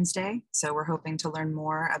on Wednesday. So we're hoping to learn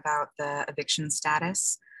more about the eviction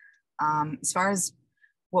status. As far as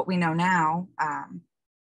what we know now,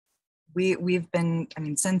 we've been, I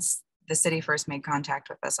mean, since the city first made contact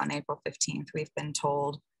with us on April 15th, we've been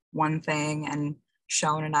told one thing and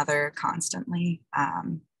shown another constantly.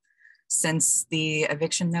 Since the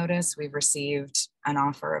eviction notice, we've received an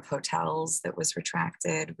offer of hotels that was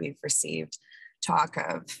retracted. We've received talk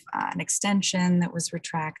of an extension that was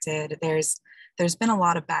retracted. There's been a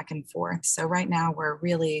lot of back and forth. So right now we're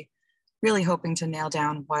really, really hoping to nail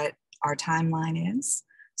down what our timeline is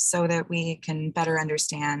so that we can better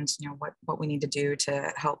understand, you know, what we need to do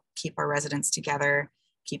to help keep our residents together,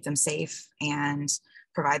 keep them safe, and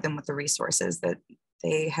provide them with the resources that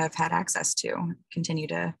they have had access to, continue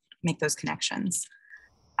to make those connections.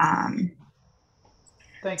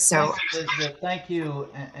 Thanks, Elizabeth. Thank you,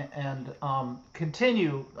 and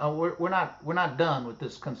continue. We're not done with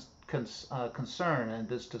this concern and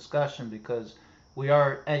this discussion, because we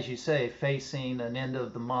are, as you say, facing an end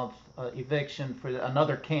of the month eviction for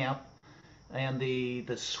another camp, and the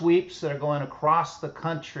sweeps that are going across the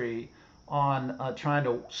country on trying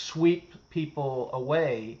to sweep people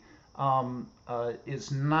away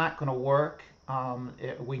is not going to work.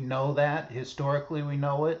 We know that historically, we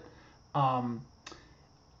know it.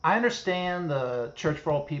 I understand the Church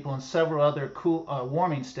for All People and several other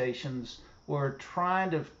warming stations were trying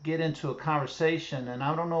to get into a conversation, and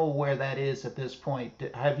I don't know where that is at this point.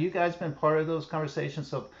 Have you guys been part of those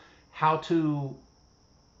conversations of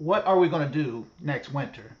what are we going to do next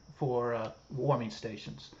winter for warming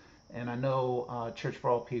stations? And I know Church for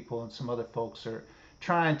All People and some other folks are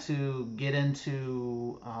trying to get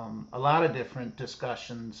into a lot of different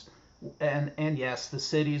discussions. And yes, the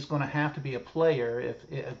city is going to have to be a player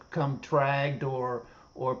if it come dragged or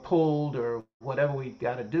or pulled or whatever we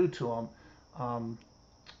got to do to them.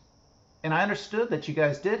 And I understood that you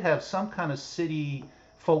guys did have some kind of city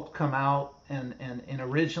folk come out and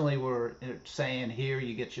originally were saying, here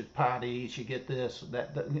you get your potties, you get this,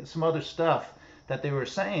 that, some other stuff that they were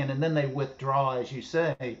saying, and then they withdraw, as you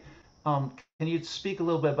say. Can you speak a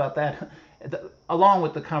little bit about that, along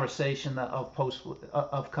with the conversation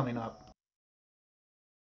of coming up?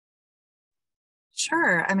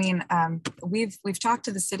 Sure. I mean, we've talked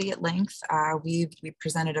to the city at length. We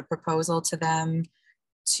presented a proposal to them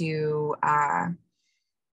to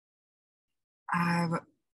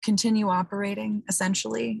continue operating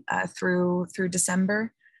essentially through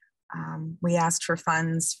December. We asked for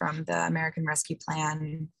funds from the American Rescue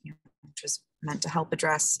Plan, which was meant to help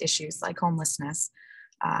address issues like homelessness.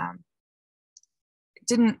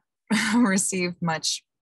 Didn't receive much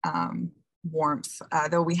warmth,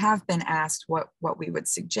 though we have been asked what we would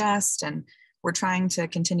suggest, and we're trying to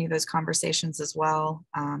continue those conversations as well.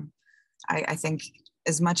 I think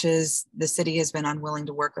as much as the city has been unwilling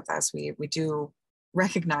to work with us, we do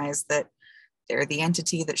recognize that they're the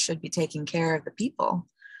entity that should be taking care of the people.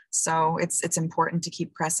 So it's important to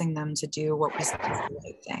keep pressing them to do what we think is the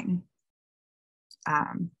right thing.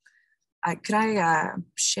 Could I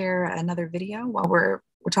share another video while we're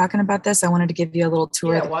talking about this? I wanted to give you a little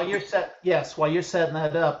tour. Yeah, while you're setting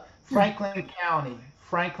that up, Franklin County.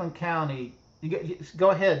 Go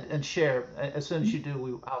ahead and share. As soon as you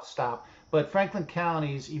do, I'll stop. But Franklin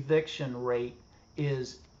County's eviction rate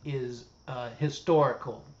is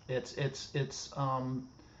historical. It's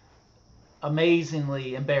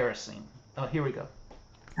amazingly embarrassing. Oh, here we go.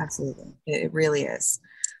 Absolutely, it really is.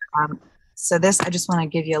 So I just want to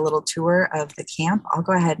give you a little tour of the camp. I'll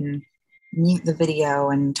go ahead and mute the video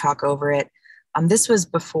and talk over it. This was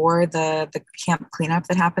before the camp cleanup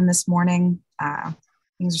that happened this morning.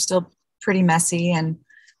 Things are still pretty messy, and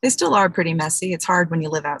they still are pretty messy. It's hard when you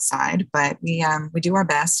live outside, but we do our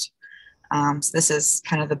best. So this is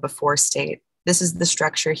kind of the before state. This is the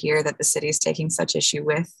structure here that the city is taking such issue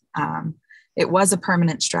with. It was a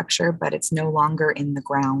permanent structure, but it's no longer in the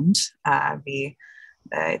ground.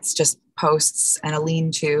 It's just posts and a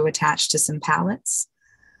lean-to attached to some pallets.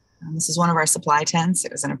 This is one of our supply tents.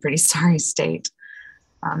 It was in a pretty sorry state.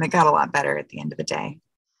 It got a lot better at the end of the day.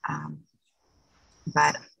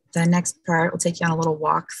 But the next part will take you on a little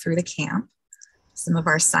walk through the camp. Some of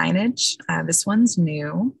our signage. This one's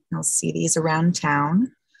new. You'll see these around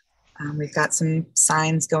town. We've got some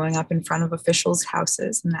signs going up in front of officials'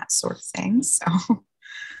 houses and that sort of thing. So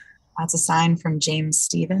that's a sign from James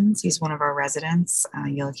Stevens. He's one of our residents.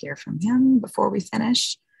 You'll hear from him before we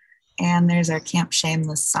finish. And there's our Camp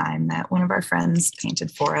Shameless sign that one of our friends painted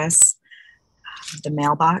for us. The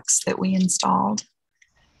mailbox that we installed.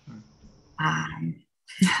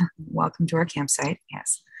 Welcome to our campsite,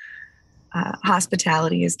 yes.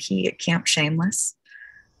 Hospitality is key at Camp Shameless.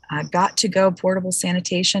 Got to Go Portable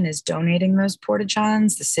Sanitation is donating those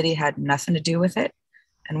porta-johns. The city had nothing to do with it,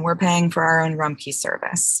 and we're paying for our own Rumpke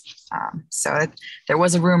service. There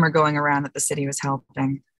was a rumor going around that the city was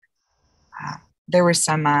helping. There were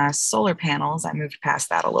some solar panels. I moved past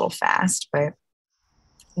that a little fast, but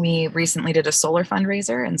we recently did a solar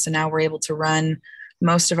fundraiser, and so now we're able to run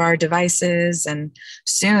most of our devices, and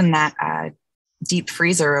soon that deep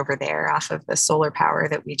freezer over there off of the solar power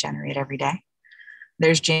that we generate every day.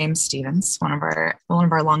 There's James Stevens, one of our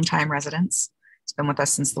longtime residents. He's been with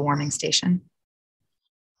us since the warming station.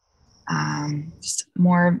 Just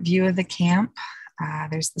more view of the camp.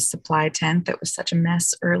 There's the supply tent that was such a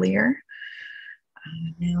mess earlier.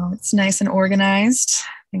 Now it's nice and organized.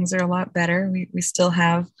 Things are a lot better. We still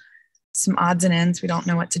have some odds and ends we don't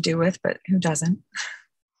know what to do with, but who doesn't?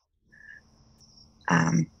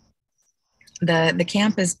 The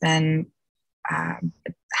camp has been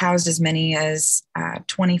housed as many as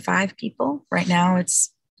 25 people. Right now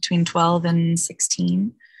it's between 12 and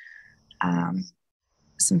 16.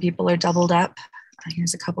 Some people are doubled up.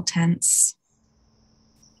 Here's a couple tents.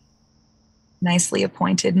 Nicely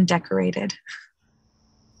appointed and decorated.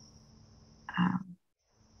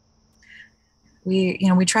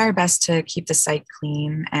 We try our best to keep the site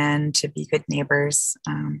clean and to be good neighbors.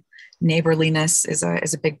 Neighborliness is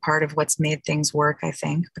a big part of what's made things work, I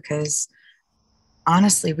think, because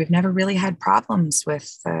honestly, we've never really had problems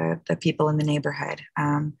with the people in the neighborhood.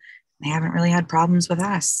 They haven't really had problems with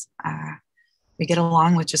us. We get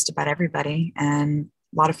along with just about everybody, and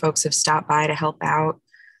a lot of folks have stopped by to help out,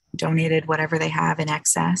 donated whatever they have in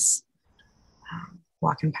excess.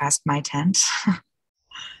 Walking past my tent.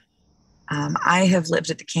 I have lived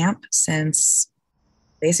at the camp since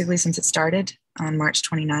it started on March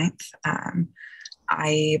 29th.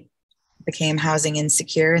 I became housing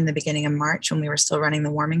insecure in the beginning of March when we were still running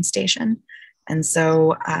the warming station. And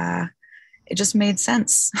so it just made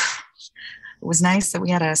sense. It was nice that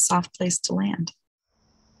we had a soft place to land.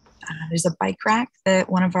 There's a bike rack that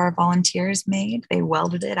one of our volunteers made. They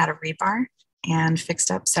welded it out of rebar and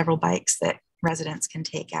fixed up several bikes that residents can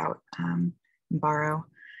take out and borrow.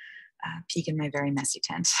 Peek in my very messy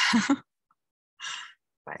tent.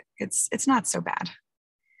 But it's not so bad.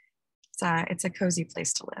 It's a cozy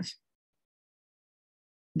place to live.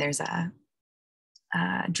 There's a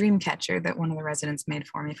dream catcher that one of the residents made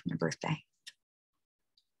for me for my birthday.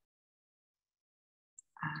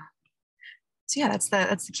 So yeah, that's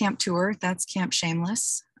the camp tour. That's Camp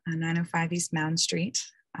Shameless, 905 East Mound Street.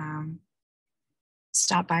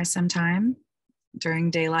 Stop by sometime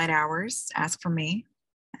during daylight hours, ask for me,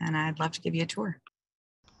 and I'd love to give you a tour.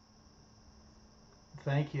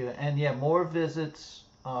 Thank you. And yeah, more visits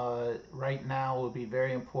right now would be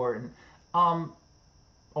very important.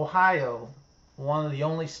 Ohio, one of the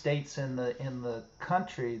only states in the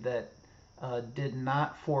country that did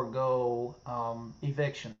not forego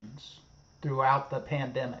evictions throughout the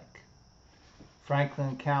pandemic.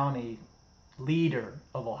 Franklin County, leader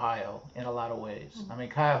of Ohio in a lot of ways. I mean,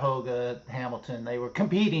 Cuyahoga, Hamilton, they were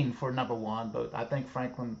competing for number one, but I think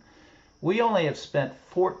Franklin, we only have spent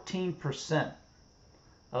 14%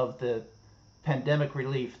 of the pandemic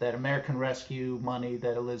relief, that American Rescue money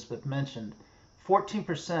that Elizabeth mentioned.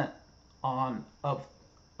 14% of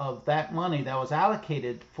that money that was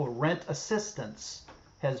allocated for rent assistance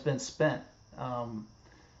has been spent.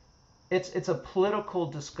 It's a political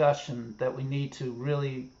discussion that we need to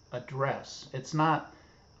really address. It's not,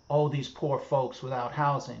 oh, these poor folks without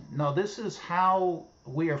housing. No, this is how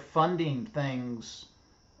we are funding things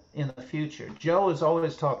in the future. Joe is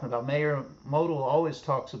always talking about, Mayor Model always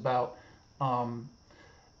talks about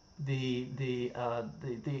the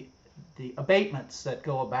abatements that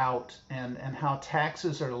go about, and how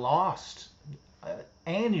taxes are lost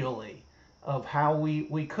annually, of how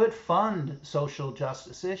we could fund social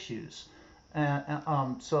justice issues.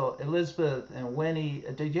 So Elizabeth and Winnie,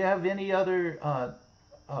 did you have any other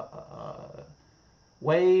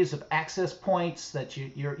ways of access points that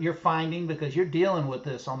you're finding, because you're dealing with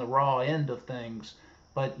this on the raw end of things,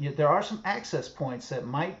 but there are some access points that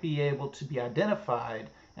might be able to be identified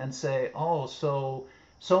and say, oh, so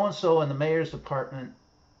and so in the mayor's department,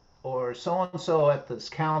 or so and so at this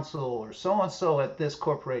council, or so and so at this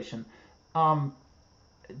corporation.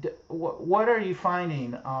 What are you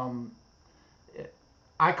finding?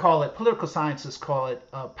 I call it, political scientists call it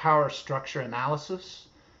power structure analysis.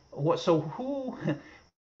 So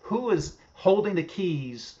who is holding the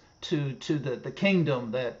keys to the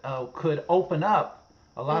kingdom that could open up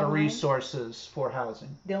a lot of resources for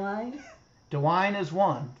housing? DeWine? DeWine is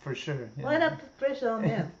one, for sure. Yeah. Why not put pressure on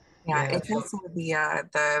them? Yeah, it's also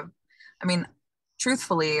I mean,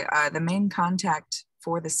 truthfully, the main contact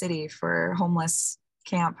for the city for homeless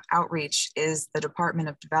camp outreach is the Department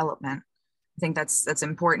of Development. I think that's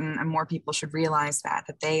important, and more people should realize that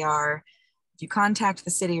they are, if you contact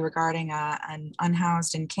the city regarding an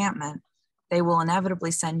unhoused encampment, they will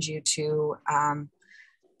inevitably send you to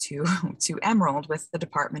Emerald with the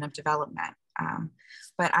Department of Development.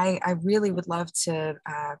 But I really would love to,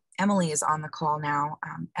 Emily is on the call now.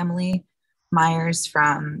 Emily Myers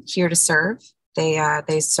from Here to Serve.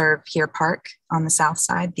 They serve Here Park on the south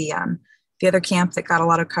side, the other camp that got a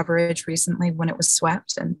lot of coverage recently when it was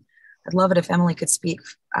swept. And I'd love it if Emily could speak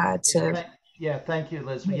to. Yeah, thank you,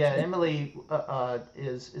 Elizabeth. Yeah, Emily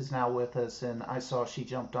is now with us, and I saw she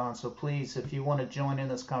jumped on. So please, if you want to join in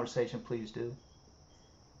this conversation, please do.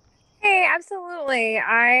 Hey, absolutely.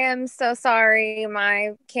 I am so sorry.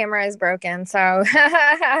 My camera is broken. So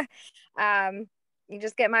you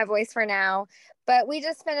just get my voice for now. But we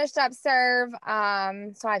just finished up Serve. So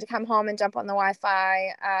I had to come home and jump on the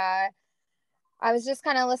Wi-Fi. I was just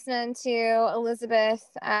kind of listening to Elizabeth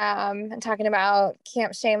and talking about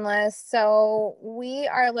Camp Shameless. So we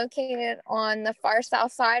are located on the far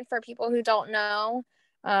south side for people who don't know.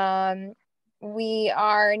 We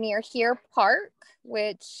are near Here Park,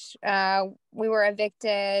 which we were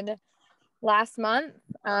evicted last month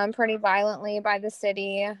pretty violently by the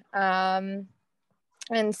city. And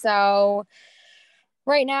so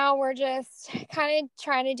right now we're just kind of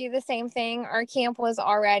trying to do the same thing. Our camp was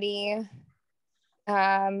already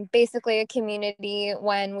basically a community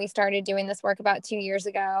when we started doing this work about 2 years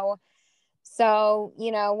ago. So,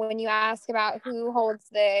 you know, when you ask about who holds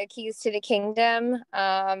the keys to the kingdom,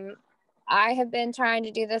 I have been trying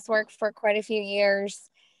to do this work for quite a few years.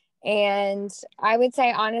 And I would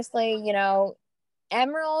say, honestly, you know,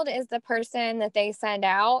 Emerald is the person that they send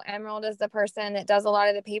out. Emerald is the person that does a lot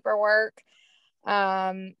of the paperwork.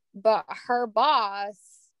 But her boss,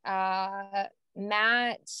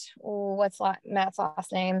 Matt, Matt's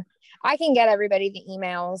last name? I can get everybody the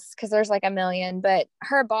emails because there's like a million, but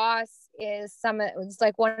her boss is it's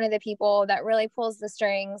like one of the people that really pulls the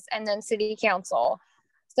strings, and then city council.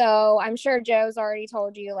 So I'm sure Joe's already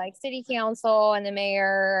told you, like, city council and the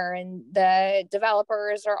mayor and the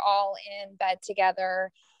developers are all in bed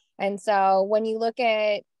together. And so when you look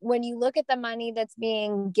at the money that's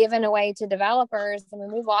being given away to developers, I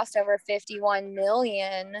mean, we've lost over 51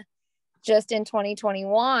 million just in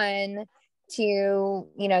 2021 to,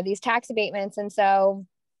 these tax abatements. And so,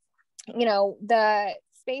 the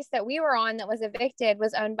space that we were on that was evicted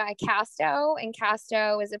was owned by Casto, and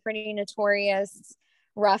Casto is a pretty notorious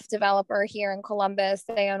rough developer here in Columbus.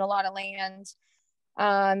 They own a lot of land.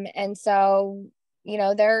 And so,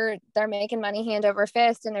 they're making money hand over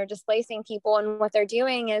fist, and they're displacing people. And what they're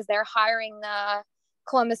doing is they're hiring the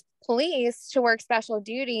Columbus police to work special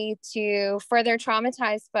duty to further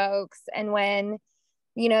traumatize folks. And when,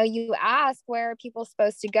 you ask where are people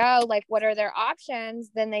supposed to go, like what are their options,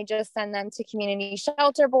 then they just send them to community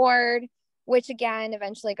shelter board, which again,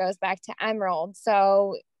 eventually goes back to Emerald.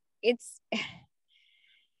 So they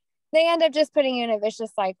end up just putting you in a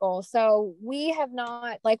vicious cycle. So we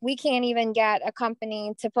can't even get a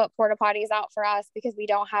company to put porta potties out for us because we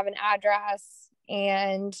don't have an address.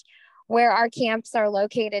 And where our camps are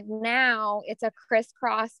located now, it's a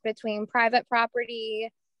crisscross between private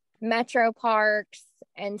property, metro parks,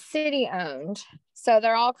 and city owned. So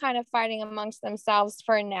they're all kind of fighting amongst themselves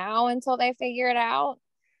for now until they figure it out.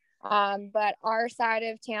 But our side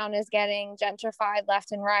of town is getting gentrified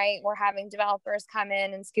left and right. We're having developers come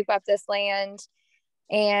in and scoop up this land,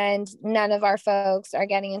 and none of our folks are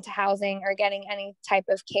getting into housing or getting any type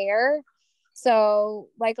of care. So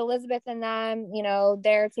like Elizabeth and them,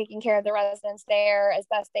 they're taking care of the residents there as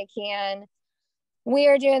best they can. We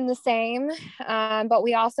are doing the same, but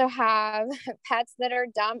we also have pets that are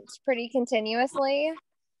dumped pretty continuously.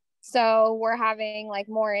 So we're having like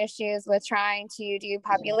more issues with trying to do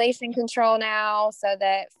population control now so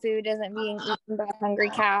that food isn't being eaten by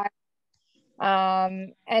hungry cats.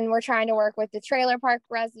 And we're trying to work with the trailer park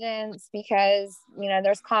residents because,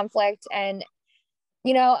 there's conflict. And,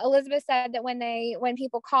 Elizabeth said that when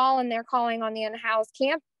people call and they're calling on the unhoused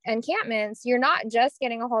encampments, you're not just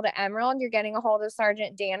getting a hold of Emerald, you're getting a hold of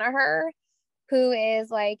Sergeant Danaher, who is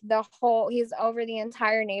like he's over the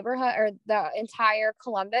entire neighborhood or the entire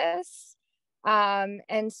Columbus.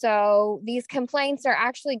 And so these complaints are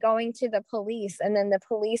actually going to the police, and then the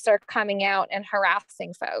police are coming out and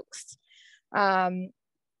harassing folks.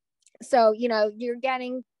 So, you're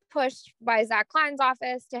getting pushed by Zach Klein's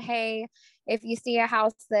office to, hey, if you see a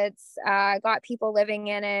house that's got people living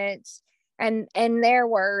in it, and in their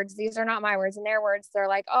words, these are not my words, in their words, they're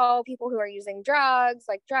like, oh, people who are using drugs,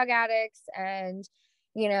 like drug addicts and,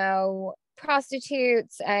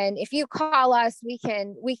 prostitutes. And if you call us,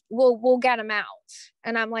 we'll get them out.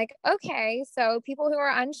 And I'm like, okay, so people who are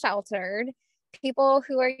unsheltered, people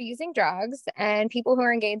who are using drugs, and people who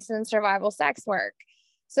are engaged in survival sex work.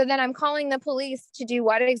 So then I'm calling the police to do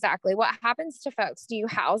what exactly? What happens to folks? Do you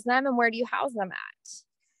house them, and where do you house them at?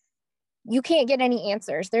 You can't get any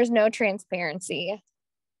answers. There's no transparency.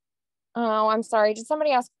 Oh, I'm sorry. Did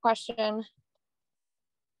somebody ask a question?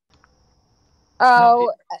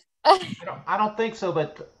 Oh, I don't think so.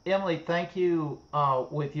 But Emily, thank you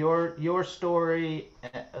with your story,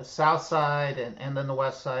 South Side, and then the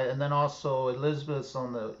West Side, and then also Elizabeth's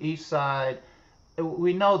on the East Side.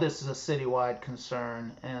 We know this is a citywide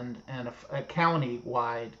concern and a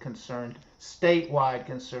county-wide concern, statewide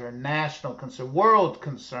concern, national concern, world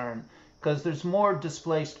concern, because there's more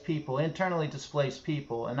displaced people, internally displaced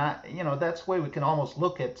people. And that's the way we can almost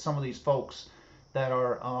look at some of these folks that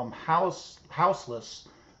are houseless,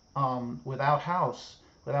 without house,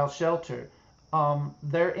 without shelter.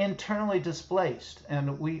 They're internally displaced.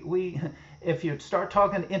 And we if you start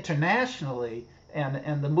talking internationally,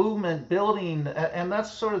 and the movement building, and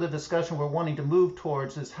that's sort of the discussion we're wanting to move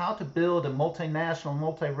towards, is how to build a multinational,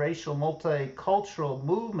 multiracial, multicultural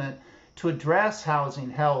movement to address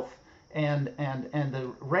housing, health, and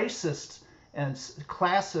the racist and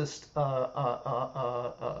classist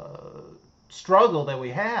struggle that we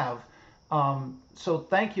have. So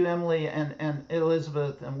thank you, Emily, and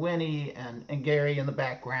Elizabeth, and Winnie, and Gary in the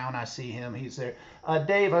background. I see him. He's there.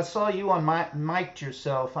 Dave, I saw you mic'd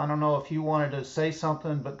yourself. I don't know if you wanted to say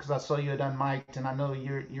something, but because I saw you had unmiked, and I know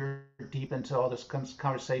you're deep into all this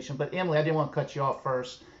conversation. But Emily, I didn't want to cut you off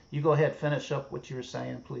first. You go ahead, finish up what you were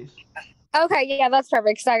saying, please. Okay, yeah, that's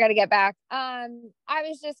perfect. So I got to get back. I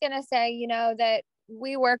was just gonna say, that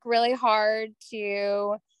we work really hard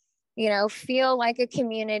to, feel like a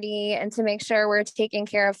community and to make sure we're taking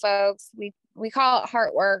care of folks. We call it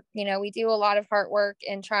heart work. We do a lot of heart work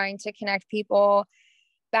in trying to connect people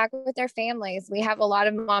back with their families. We have a lot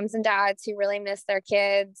of moms and dads who really miss their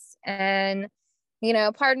kids. And,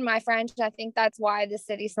 pardon my French, I think that's why the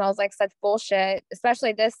city smells like such bullshit,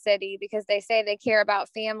 especially this city, because they say they care about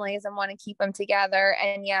families and want to keep them together.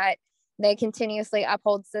 And yet they continuously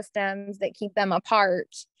uphold systems that keep them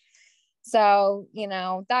apart. So,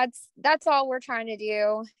 that's all we're trying to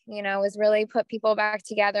do, is really put people back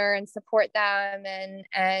together and support them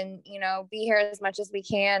and, be here as much as we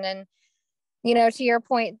can. And, to your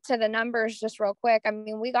point, to the numbers, just real quick, I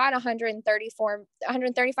mean, we got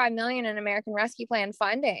 135 million in American Rescue Plan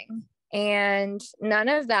funding, and none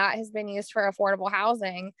of that has been used for affordable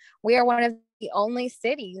housing. We are one of the only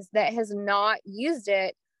cities that has not used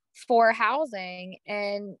it for housing.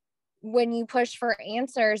 And when you push for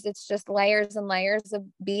answers, it's just layers and layers of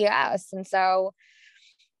BS. And so,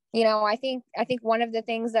 I think one of the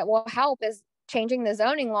things that will help is changing the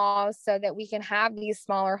zoning laws so that we can have these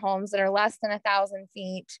smaller homes that are less than 1,000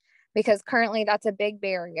 feet, because currently that's a big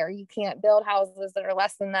barrier. You can't build houses that are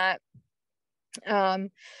less than that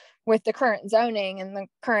with the current zoning and the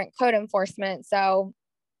current code enforcement. So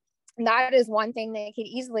that is one thing that could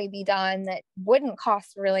easily be done that wouldn't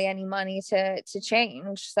cost really any money to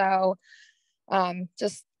change. So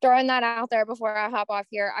just throwing that out there before I hop off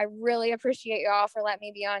here. I really appreciate y'all for letting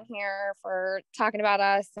me be on here, for talking about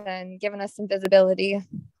us and giving us some visibility.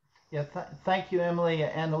 Yeah, thank you, Emily,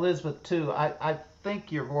 and Elizabeth too. I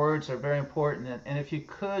think your words are very important, and if you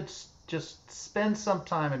could just spend some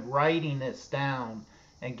time in writing this down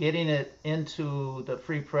and getting it into the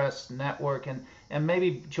Free Press Network, and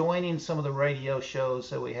maybe joining some of the radio shows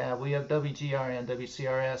that we have. We have WGRN,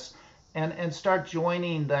 WCRS, and start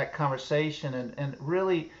joining that conversation, and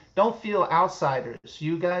really don't feel outsiders.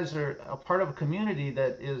 You guys are a part of a community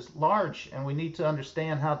that is large, and we need to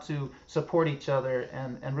understand how to support each other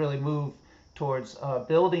and really move towards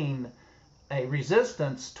building a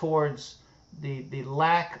resistance towards the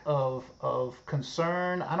lack of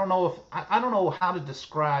concern. I don't know how to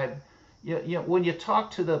describe. When you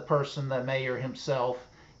talk to the person, the mayor himself,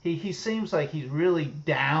 he seems like he's really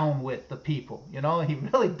down with the people. He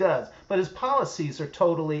really does. But his policies are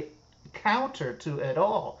totally counter to it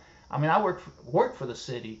all. I mean, I work for the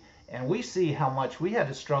city, and we see how much we had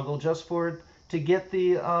to struggle just to get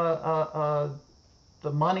the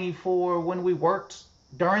money for when we worked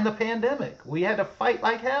during the pandemic. We had to fight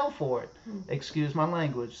like hell for it. Excuse my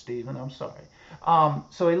language, Stephen. I'm sorry.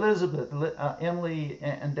 So Elizabeth, Emily,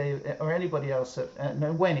 and Dave, or anybody else,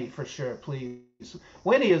 and Winnie for sure, please.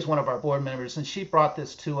 Winnie is one of our board members, and she brought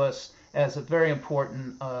this to us as a very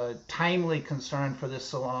important, timely concern for this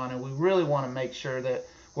salon, and we really want to make sure that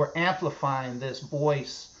we're amplifying this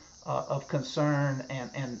voice of concern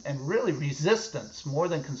and really resistance, more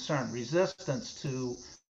than concern, resistance to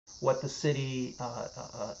what the city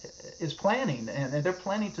is planning, and they're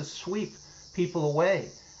planning to sweep people away.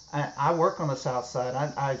 I work on the south side.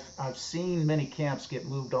 I've seen many camps get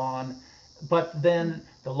moved on, but then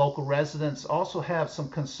the local residents also have some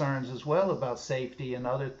concerns as well about safety and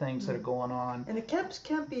other things that are going on. And the camps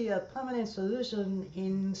can't be a permanent solution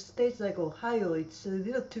in states like Ohio. It's a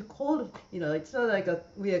little too cold. It's not like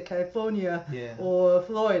we are California or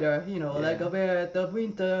Florida. Like where the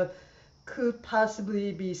winter could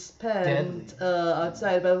possibly be spent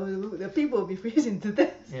outside, but the people will be freezing to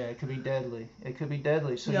death. Yeah, it could be deadly.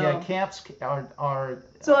 So camps are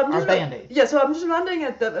Band-Aid. Yeah, so I'm just wondering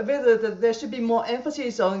whether there should be more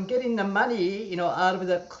emphasis on getting the money, out of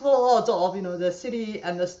the claws of, the city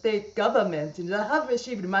and the state government. They have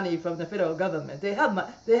received money from the federal government. They have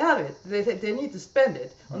it. They need to spend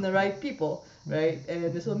it on the right people, right?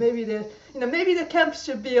 And so maybe the camps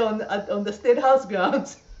should be on the state house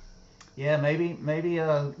grounds. Yeah, maybe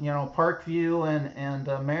Parkview and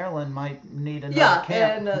Maryland might need another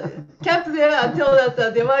camp. And camp there until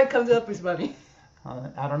the one comes up with money.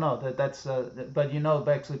 I don't know but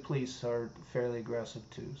Bexley police are fairly aggressive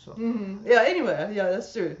too. So yeah. Anyway,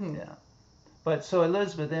 that's true. Yeah, but so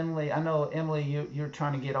Elizabeth, Emily, I know Emily, you're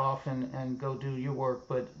trying to get off and go do your work,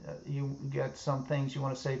 but you got some things you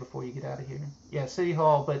want to say before you get out of here. Yeah, City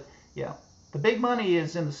Hall, but yeah, the big money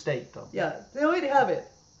is in the state though. Yeah, they already have it.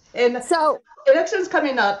 And so elections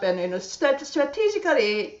coming up, and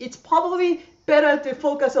strategically, it's probably better to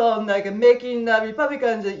focus on making the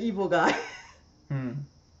Republicans the evil guy.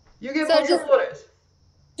 You get more supporters.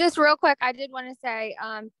 Just real quick, I did want to say,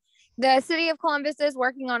 The city of Columbus is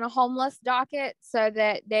working on a homeless docket so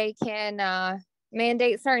that they can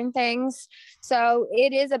mandate certain things. So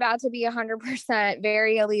it is about to be 100%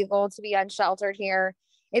 very illegal to be unsheltered here.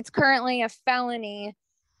 It's currently a felony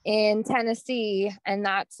in Tennessee, and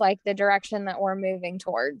that's like the direction that we're moving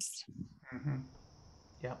towards. Mm-hmm.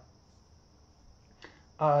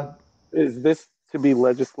 Yeah. Is this to be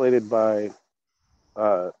legislated by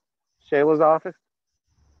Shayla's office?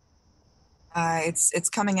 It's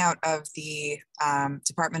coming out of the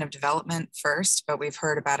Department of Development first, but we've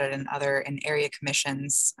heard about it in area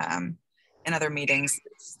commissions, in other meetings.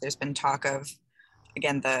 There's been talk of,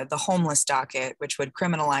 again, the homeless docket, which would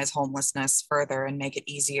criminalize homelessness further and make it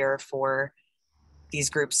easier for these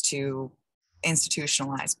groups to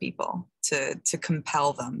institutionalize people, to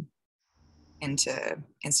compel them into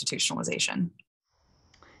institutionalization.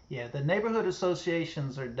 Yeah, the neighborhood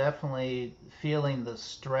associations are definitely feeling the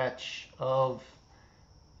stretch of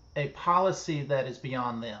a policy that is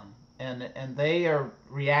beyond them, and they are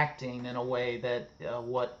reacting in a way that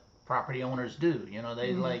what property owners do. You know,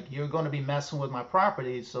 they like, you're going to be messing with my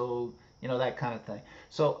property, so you know, that kind of thing.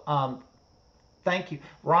 So thank you,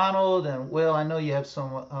 Ronald and Will. I know you have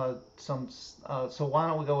some. So why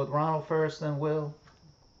don't we go with Ronald first, then Will?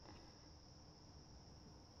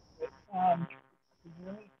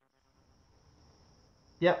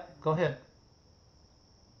 Yep, go ahead.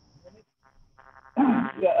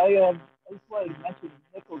 Yeah, I just wanted to mention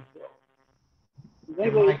Nicholsville.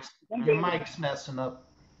 Your mic's messing up.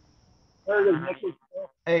 Heard of Nicholsville?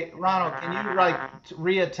 Hey, Ronald, can you like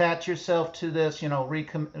reattach yourself to this? You know,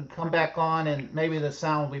 come back on, and maybe the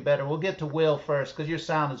sound will be better. We'll get to Will first because your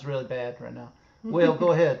sound is really bad right now. Will,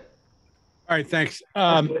 go ahead. All right, thanks.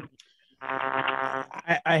 I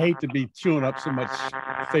hate to be chewing up so much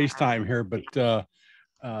FaceTime here, but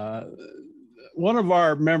one of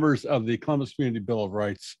our members of the Columbus Community Bill of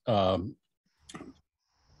Rights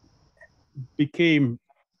became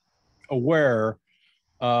aware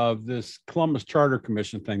of this Columbus Charter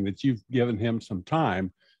Commission thing that you've given him some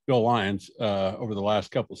time, Bill Lyons, over the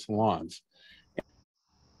last couple of salons.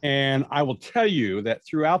 And I will tell you that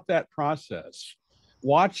throughout that process,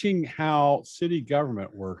 watching how city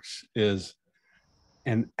government works is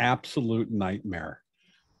an absolute nightmare.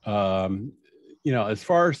 You know, as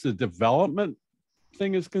far as the development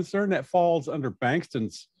thing is concerned, that falls under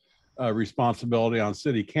Bankston's responsibility on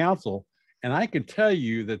city council. And I can tell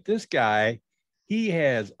you that this guy, he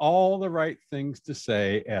has all the right things to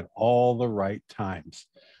say at all the right times.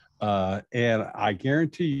 And I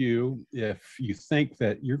guarantee you, if you think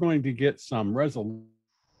that you're going to get some resolution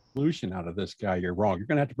out of this guy, you're wrong. You're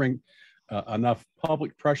going to have to bring enough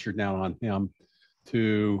public pressure down on him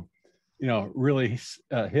to, you know, really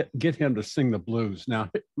get him to sing the blues. Now,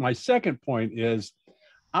 my second point is,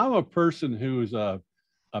 I'm a person who's a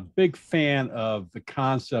big fan of the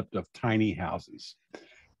concept of tiny houses.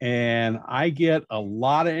 And I get a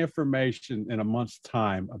lot of information in a month's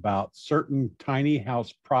time about certain tiny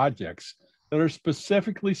house projects that are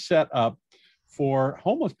specifically set up for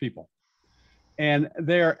homeless people. And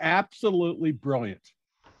they're absolutely brilliant.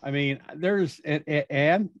 I mean,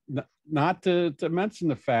 and not to mention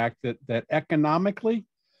the fact that economically,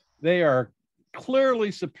 they are clearly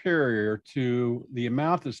superior to the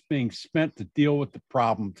amount that's being spent to deal with the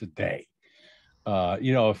problem today.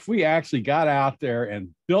 You know, if we actually got out there and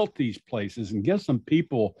built these places and give some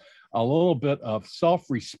people a little bit of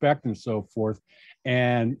self-respect and so forth,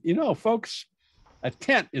 and, you know, folks, a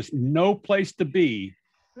tent is no place to be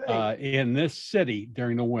in this city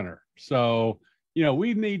during the winter. So, you know,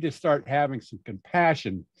 we need to start having some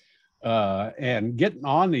compassion and getting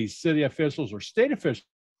on these city officials or state officials,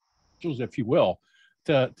 if you will,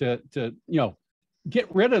 to you know,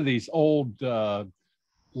 get rid of these old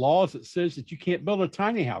laws that says that you can't build a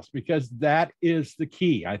tiny house, because that is the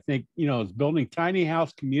key. I think, you know, it's building tiny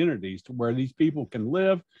house communities to where these people can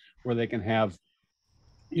live, where they can have,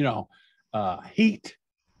 you know, heat,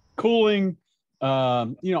 cooling,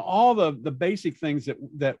 you know, all the basic things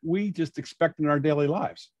that we just expect in our daily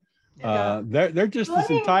lives. They're just as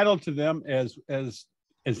entitled to them as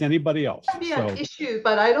anybody else. It can be an issue,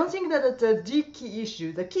 but I don't think that it's the key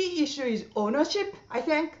issue. The key issue is ownership, I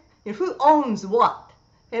think. Who owns what?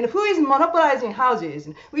 And who is monopolizing houses?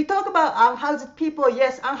 We talk about unhoused people.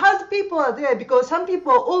 Yes, unhoused people are there because some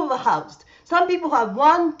people are overhoused. Some people have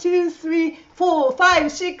 1, 2, 3, 4, 5,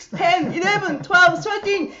 6, 10, 11, 12,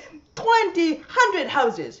 13, 20, 100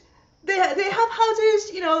 houses. They have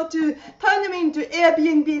houses, you know, to turn them into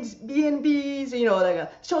Airbnbs, B&Bs, you know, like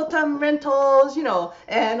short-term rentals, you know,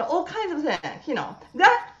 and all kinds of things, you know.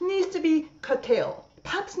 That needs to be curtailed.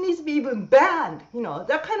 Perhaps needs to be even banned, you know.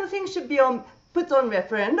 That kind of thing should be on put on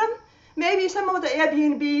referendum, maybe some of the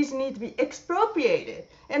Airbnbs need to be expropriated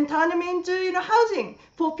and turn them into, housing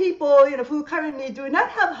for people, who currently do not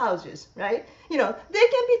have houses, right? They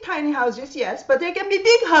can be tiny houses, yes, but they can be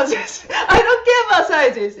big houses. I don't care about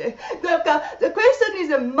sizes. The question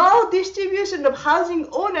is a maldistribution of housing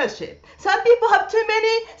ownership. Some people have too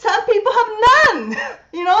many, some people have none.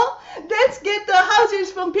 Let's get the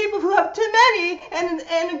houses from people who have too many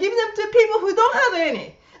and give them to people who don't have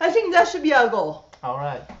any. I think that should be our goal. All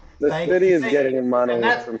right. The city is getting money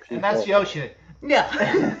from people. And that's Yoshi. Yeah.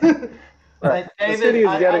 Right. David, the city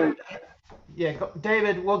is getting.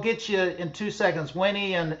 David, we'll get you in 2 seconds.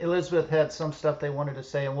 Winnie and Elizabeth had some stuff they wanted to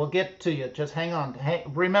say, and we'll get to you. Just hang on.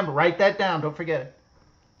 Remember, write that down. Don't forget it.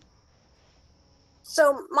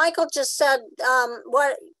 So Michael just said,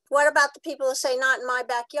 what about the people who say not in my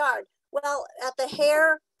backyard? Well, at the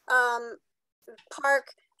Hare Park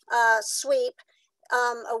sweep,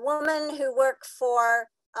 a woman who worked for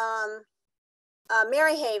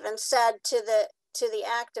Maryhaven said to the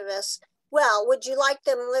activists, well, would you like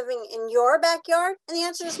them living in your backyard? And the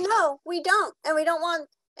answer is no, we don't. And we don't want,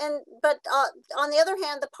 but on the other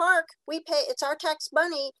hand, the park, it's our tax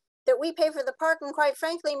money that we pay for the park. And quite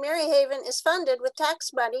frankly, Maryhaven is funded with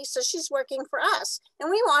tax money. So she's working for us. And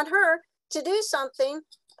we want her to do something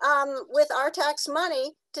with our tax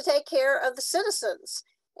money to take care of the citizens.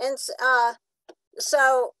 And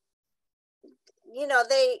so,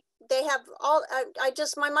 they have all,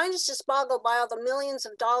 my mind is just boggled by all the millions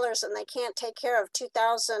of dollars, and they can't take care of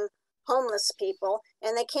 2,000 homeless people,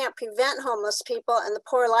 and they can't prevent homeless people and the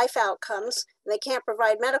poor life outcomes, and they can't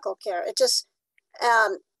provide medical care. It just,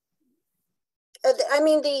 the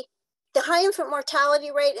high infant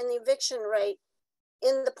mortality rate and the eviction rate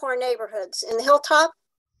in the poor neighborhoods, in the Hilltop,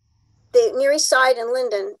 the Near East Side, and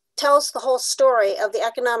Linden tells the whole story of the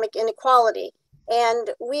economic inequality. And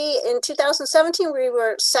in 2017, we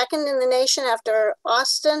were second in the nation after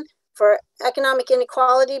Austin for economic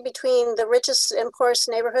inequality between the richest and poorest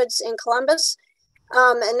neighborhoods in Columbus.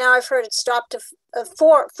 And now I've heard it's dropped to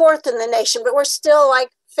fourth in the nation, but we're still like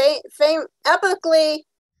epically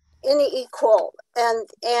unequal. And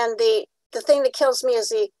the thing that kills me is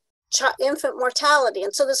the infant mortality.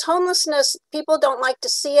 And so this homelessness, people don't like to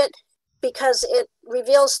see it because it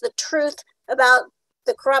reveals the truth about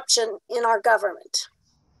the corruption in our government.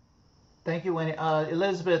 Thank you, Winnie.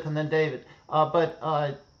 Elizabeth and then David.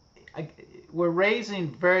 We're raising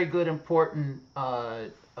very good, important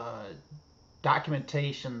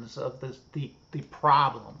documentations of the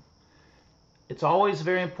problem. It's always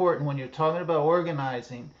very important when you're talking about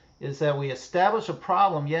organizing is that we establish a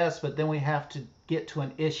problem, yes, but then we have to get to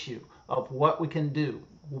an issue of what we can do.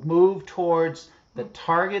 We'll move towards the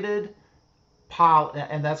targeted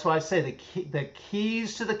and that's why I say the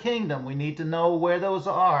keys to the kingdom, we need to know where those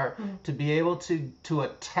are to be able to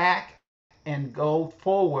attack and go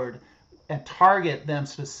forward and target them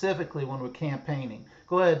specifically when we're campaigning.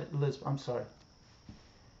 Go ahead, Elizabeth. I'm sorry.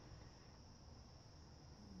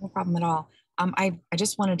 No problem at all. I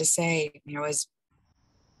just wanted to say,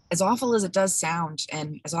 as awful as it does sound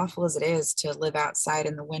and as awful as it is to live outside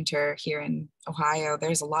in the winter here in Ohio,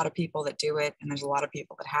 there's a lot of people that do it, and there's a lot of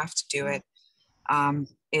people that have to do it. I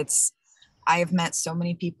have met so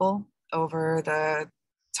many people over the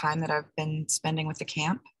time that I've been spending with the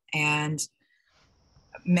camp, and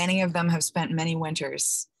many of them have spent many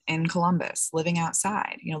winters in Columbus, living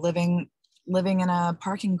outside, living in a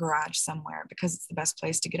parking garage somewhere because it's the best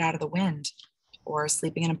place to get out of the wind, or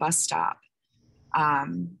sleeping in a bus stop.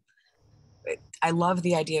 I love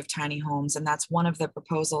the idea of tiny homes, and that's one of the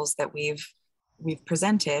proposals that we've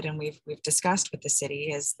presented and we've discussed with the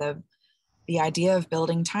city is the idea of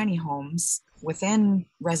building tiny homes within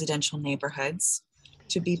residential neighborhoods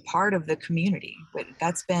to be part of the community.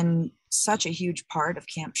 That's been such a huge part of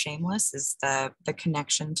Camp Shameless, is the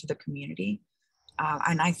connection to the community.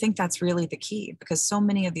 And I think that's really the key, because so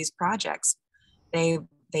many of these projects, they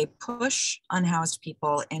push unhoused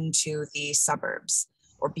people into the suburbs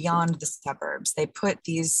or beyond the suburbs. They put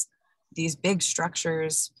these big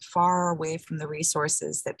structures far away from the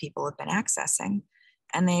resources that people have been accessing.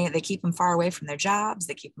 And they keep them far away from their jobs.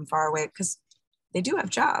 They keep them far away because they do have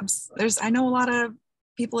jobs. I know a lot of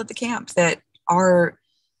people at the camp that are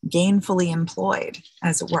gainfully employed,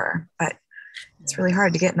 as it were, but it's really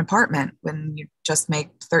hard to get an apartment when you just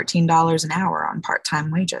make $13 an hour on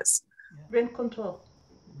part-time wages. Rent control.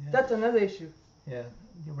 Yeah. That's another issue. Yeah,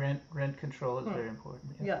 rent control is very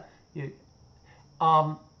important. Yeah.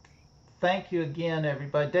 Thank you again,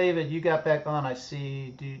 everybody. David, you got back on, I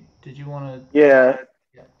see. Did you want to? Yeah.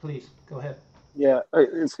 Yeah, please, go ahead. Yeah,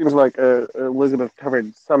 it seems like Elizabeth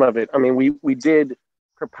covered some of it. I mean, we did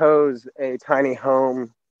propose a tiny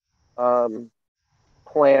home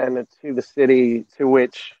plan to the city, to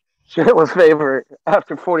which Sheila Favor,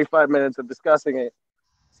 after 45 minutes of discussing it,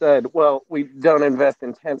 said, well, we don't invest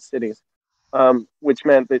in tent cities, which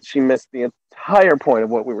meant that she missed the entire point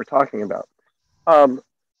of what we were talking about. And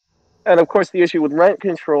of course, the issue with rent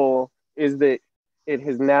control is that it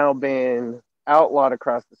has now been outlawed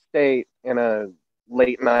across the state in a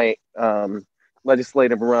late night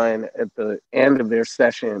legislative run at the end of their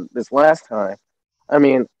session this last time. I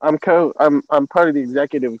mean, I'm part of the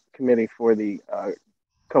executive committee for the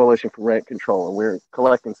Coalition for Rent Control, and we're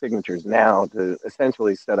collecting signatures now to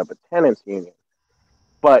essentially set up a tenants union.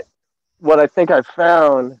 But what I think I've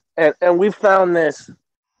found, and we've found this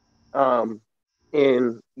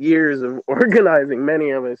in years of organizing, many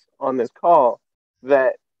of us on this call,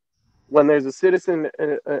 that when there's a citizen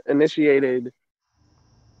initiated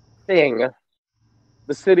thing,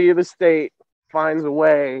 the city or the state finds a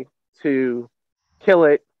way to kill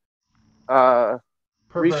it,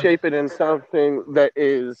 reshape it in something that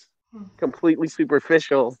is completely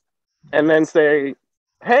superficial, and then say,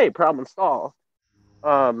 hey, problem solved.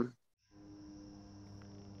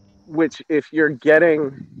 Which, if you're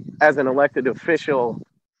getting, as an elected official,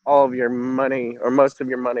 all of your money or most of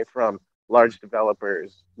your money from large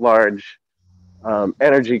developers, large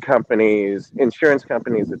energy companies, insurance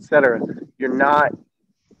companies, etc., you're not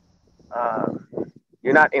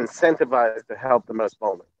incentivized to help the most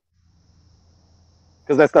vulnerable,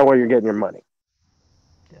 because that's not where you're getting your money.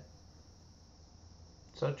 Yeah.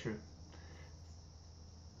 So true.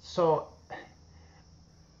 So,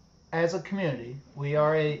 as a community, we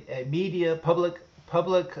are a media public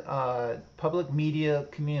media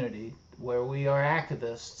community where we are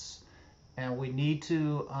activists, and we need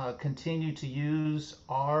to continue to use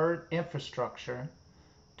our infrastructure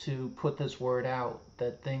to put this word out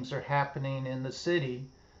that things are happening in the city,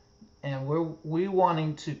 and we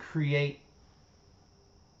wanting to create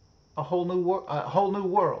a whole new world. A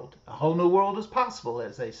whole new world is possible,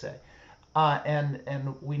 as they say,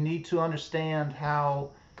 and we need to understand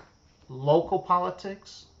how local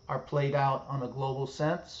politics are played out on a global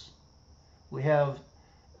sense. We have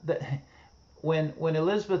the when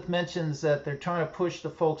Elizabeth mentions that they're trying to push the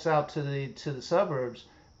folks out to the suburbs,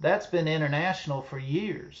 that's been international for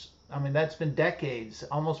years. I mean, that's been decades,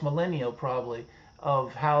 almost millennial probably,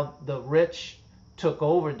 of how the rich took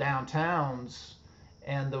over downtowns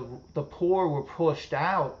and the poor were pushed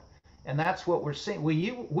out. And that's what we're seeing.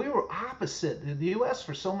 We were opposite. The U.S.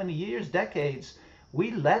 for so many years, decades,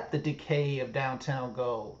 we let the decay of downtown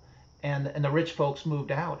go, and the rich folks moved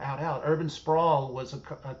out. Urban sprawl was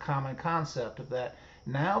a common concept of that.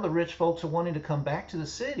 Now the rich folks are wanting to come back to the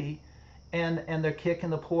city, and they're kicking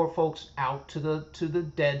the poor folks out to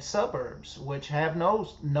the dead suburbs, which have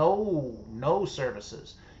no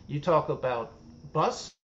services. You talk about bus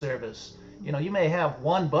service. You know, you may have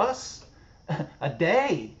one bus a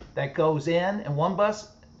day that goes in and one bus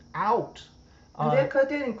out. And they're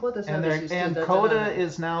cutting quota services. And CODA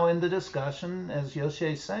is now in the discussion, as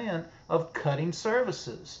Yoshie is saying, of cutting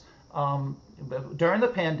services. During the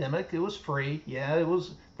pandemic, it was free. Yeah, it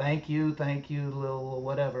was thank you, little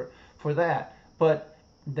whatever for that. But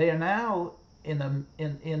they are now in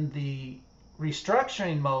the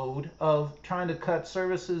restructuring mode of trying to cut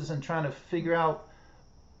services and trying to figure out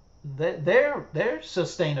their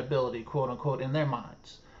sustainability, quote unquote, in their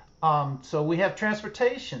minds. So we have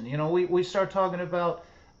transportation. You know, we start talking about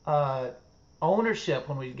ownership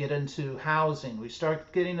when we get into housing. We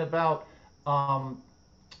start getting about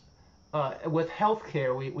with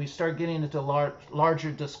healthcare. We start getting into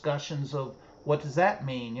larger discussions of what does that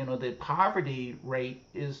mean. You know, the poverty rate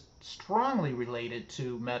is strongly related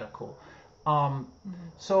to medical.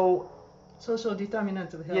 So social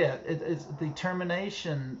determinants of health. Yeah, it's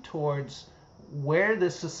determination towards where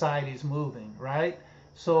this society is moving, right?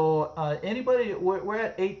 So anybody, we're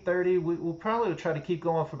at 8:30. We'll probably try to keep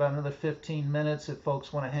going for about another 15 minutes if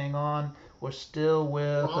folks want to hang on. We're still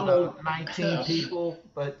with about 19 people,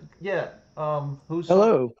 but yeah. Who's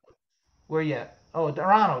Hello? Where you at? Oh,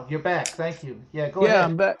 Ronald, you're back. Thank you. Yeah, go Yeah, ahead.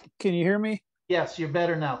 I'm back. Can you hear me? Yes, you're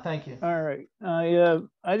better now. Thank you. All right.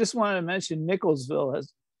 I just wanted to mention Nicholsville.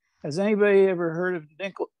 Has anybody ever heard of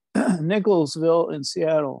Nicholsville in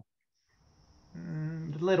Seattle?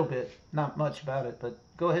 A little bit, not much about it, but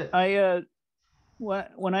go ahead.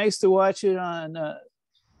 When I used to watch it on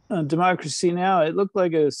Democracy Now, it looked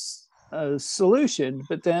like a solution,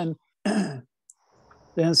 but then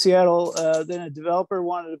Seattle, then a developer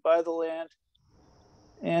wanted to buy the land,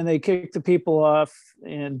 and they kicked the people off,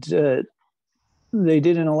 and they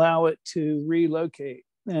didn't allow it to relocate.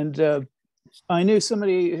 And I knew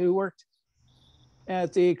somebody who worked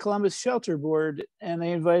at the Columbus Shelter Board, and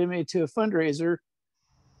they invited me to a fundraiser.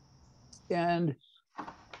 And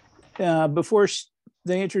before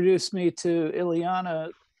they introduced me to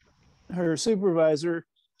Ileana, her supervisor,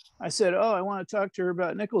 I said, "Oh, I want to talk to her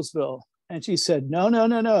about Nicholsville." And she said, "No, no,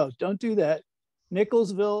 no, no, don't do that.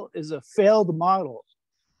 Nicholsville is a failed model."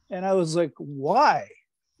 And I was like, "Why?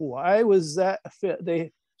 Why was that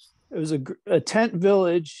it was a tent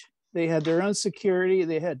village. They had their own security.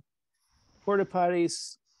 They had porta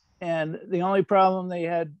potties. And the only problem they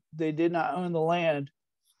had, they did not own the land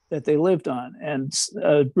that they lived on. And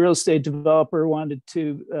a real estate developer wanted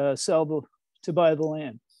to buy the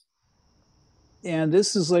land. And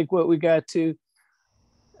this is like what we got to.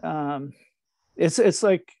 It's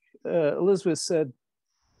like Elizabeth said,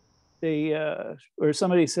 or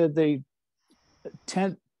somebody said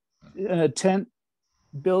tent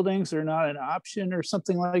buildings are not an option or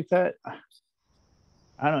something like that.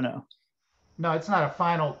 I don't know. No, it's not a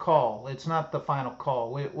final call. It's not the final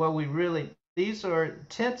call. These are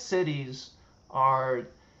tent cities are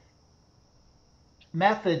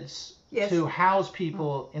methods to house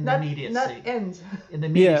people in the immediacy. Not ends. In the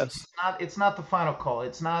immediacy. Yes. It's not the final call.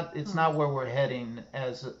 It's not where we're heading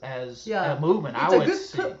as a movement.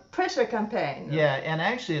 It's a good pressure campaign. Yeah, and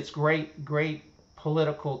actually it's great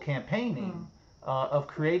political campaigning of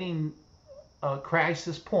creating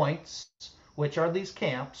crisis points, which are these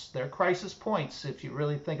camps. They're crisis points if you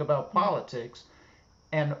really think about politics.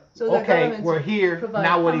 And so okay, we're here.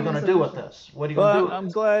 Now what are you going to do with us? What are you going to do with I'm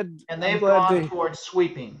us? glad. And they've gone towards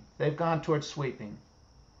sweeping. I'm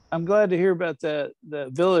glad to hear about the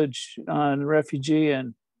village on Refugee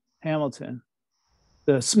and Hamilton,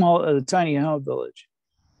 the tiny home village.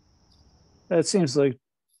 That seems like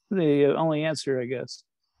the only answer, I guess.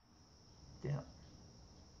 Yeah.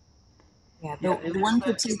 Yeah, the one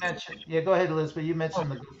critique. Go ahead, Elizabeth. You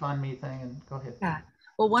mentioned the GoFundMe thing, and go ahead. Yeah.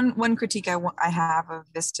 Well, one critique I have of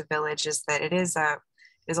Vista Village is that it is a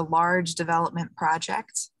large development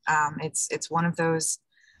project. It's one of those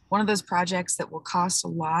projects that will cost a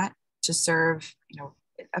lot to serve,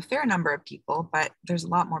 a fair number of people, but there's a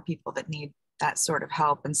lot more people that need that sort of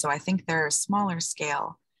help. And so I think there are smaller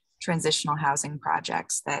scale transitional housing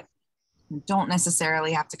projects that don't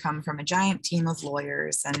necessarily have to come from a giant team of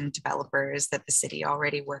lawyers and developers that the city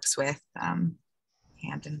already works with hand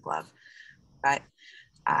in glove. But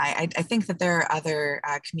I think that there are other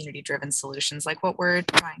community-driven solutions like what we're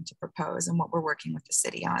trying to propose and what we're working with the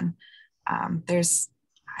city on. There's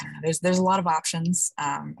a lot of options,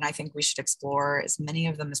 and I think we should explore as many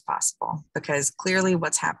of them as possible because clearly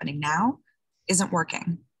what's happening now isn't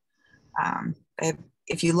working.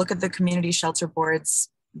 If you look at the community shelter board's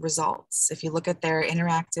results, if you look at their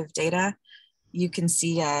interactive data, you can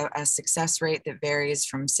see a success rate that varies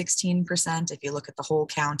from 16% if you look at the whole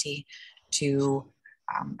county to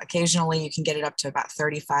occasionally you can get it up to about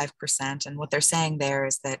 35%. And what they're saying there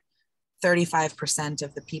is that 35%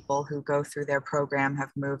 of the people who go through their program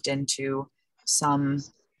have moved into some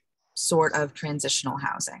sort of transitional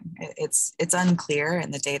housing. It's unclear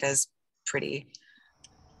and the data is pretty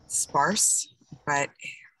sparse, but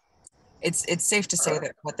it's safe to say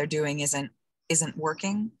that what they're doing isn't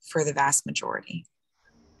working for the vast majority.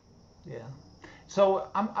 Yeah. So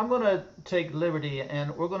I'm going to take liberty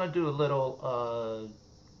and we're going to do a little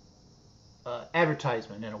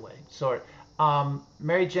advertisement in a way. So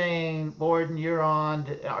Mary Jane Borden, you're on.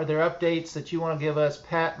 Are there updates that you want to give us?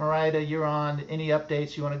 Pat Marita, you're on. Any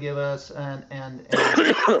updates you want to give us? And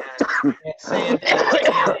Sandy,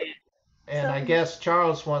 and I guess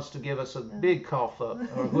Charles wants to give us a big cough up,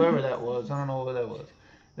 or whoever that was. I don't know who that was.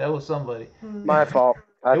 That was somebody. My fault.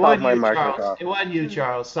 I thought my mic was off. It wasn't you,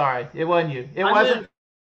 Charles. Sorry, it wasn't you. It wasn't.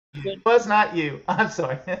 It was not you. I'm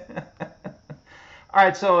sorry. All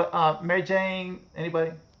right. So Mary Jane,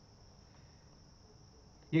 anybody?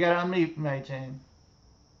 You got to unmute, Mary Jane.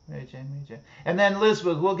 Mary Jane. And then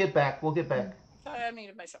Elizabeth, we'll get back. I thought I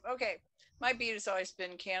unmuted myself. Okay. My beat has always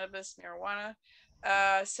been cannabis, marijuana.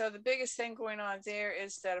 So the biggest thing going on there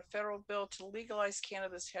is that a federal bill to legalize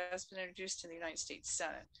cannabis has been introduced in the United States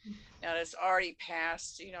Senate. Now it's already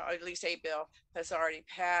passed, at least a bill has already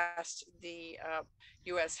passed the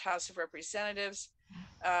U.S. House of Representatives.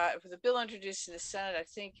 For the bill introduced in the Senate, I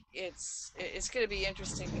think it's going to be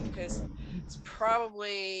interesting because it's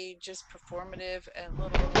probably just performative and a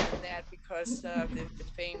little more than that because of the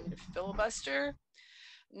famed filibuster.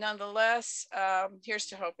 Nonetheless, here's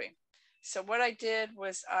to hoping. So what I did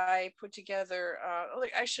was I put together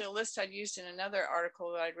actually a list I'd used in another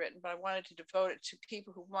article that I'd written, but I wanted to devote it to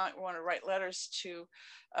people who might want to write letters to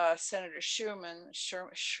Senator Schumer,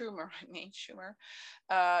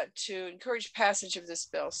 to encourage passage of this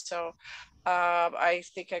bill. So I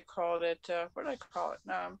think I called it, what did I call it?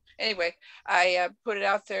 Anyway, I put it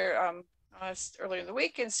out there earlier in the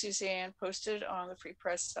week, and Suzanne posted on the Free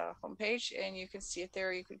Press homepage, and you can see it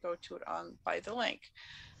there. You could go to it by the link.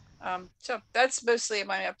 So that's mostly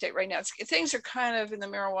my update right now. Things are kind of in the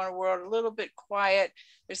marijuana world a little bit quiet.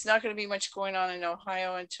 There's not going to be much going on in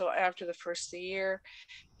Ohio until after the first of the year.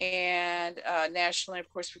 And nationally, of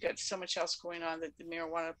course, we've got so much else going on that the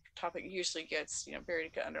marijuana topic usually gets,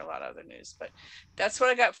 buried under a lot of other news. But that's what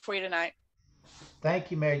I got for you tonight.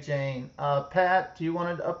 Thank you, Mary Jane. Pat, do you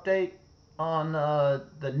want an update on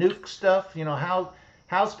the nuke stuff?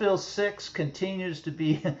 House Bill 6 continues to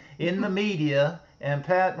be in the media, and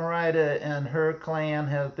Pat Morita and her clan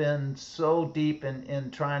have been so deep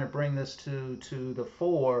in trying to bring this to the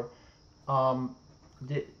fore.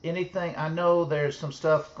 Anything? I know there's some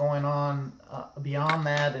stuff going on beyond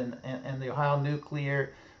that, and the Ohio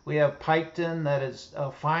nuclear. We have Piketon that is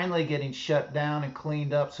finally getting shut down and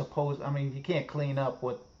cleaned up. You can't clean up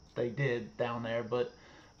what they did down there, but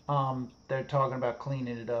they're talking about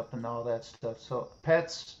cleaning it up and all that stuff. So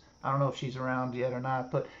Pets, I don't know if she's around yet or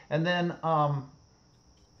not, and then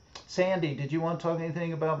Sandy, did you want to talk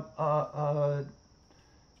anything about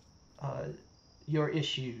your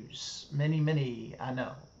issues? Many, I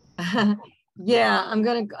know. Yeah,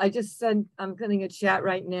 I just said I'm putting a chat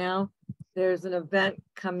right now. There's an event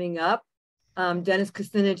coming up. Dennis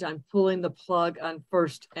Kucinich, I'm pulling the plug on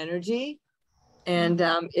First Energy. And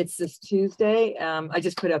it's this Tuesday. I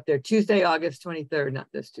just put up there Tuesday, August 23rd, not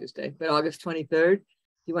this Tuesday, but August 23rd.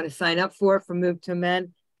 You want to sign up for it for Move to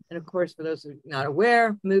Men. And of course, for those who are not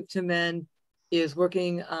aware, Move to Men is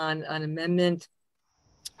working on an amendment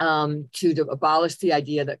to abolish the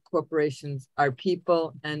idea that corporations are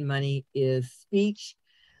people and money is speech.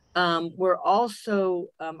 We're also,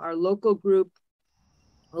 our local group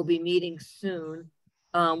will be meeting soon.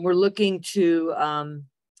 We're looking to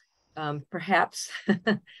perhaps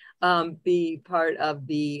be part of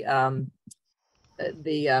the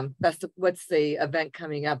what's the event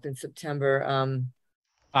coming up in September?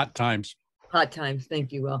 Hot Times. Hot Times,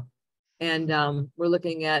 thank you, Will. And we're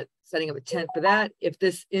looking at setting up a tent for that. If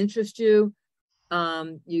this interests you,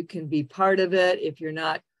 you can be part of it. If you're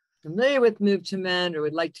not familiar with Move to Men or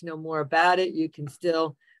would like to know more about it, you can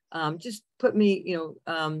still just put me,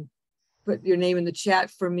 put your name in the chat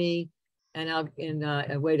for me, and I'll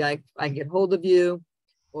a way I can get hold of you,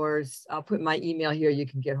 or I'll put my email here. You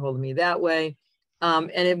can get hold of me that way, and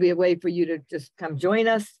it'd be a way for you to just come join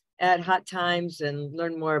us at Hot Times and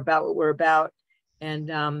learn more about what we're about. And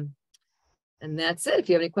that's it. If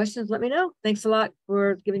you have any questions, let me know. Thanks a lot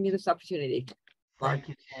for giving me this opportunity. Thank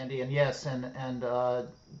you, Sandy. And yes, and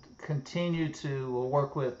continue to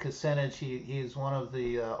work with Kucinich. He is one of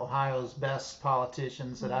the Ohio's best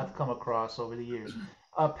politicians that I've come across over the years.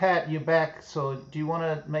 Pat, you're back. So do you want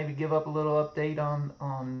to maybe give up a little update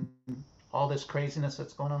on all this craziness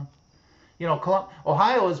that's going on?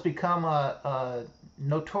 Ohio has become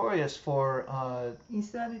notorious for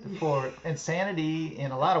insanity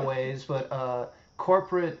in a lot of ways, but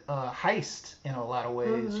corporate heist in a lot of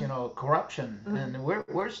ways. Corruption, and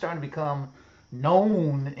we're starting to become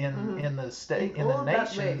known in the state, in the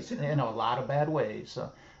nation, in a lot of bad ways.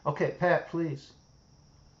 So, okay, Pat, please.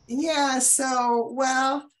 Yeah. So,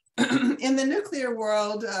 well, in the nuclear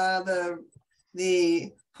world,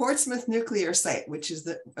 the Portsmouth nuclear site, which is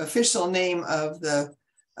the official name of that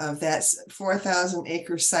 4,000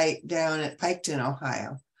 acre site down at Piketon,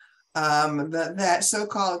 Ohio. That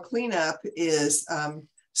so-called cleanup is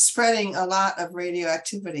spreading a lot of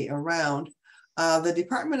radioactivity around. The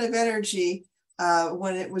Department of Energy,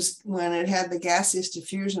 when it had the gaseous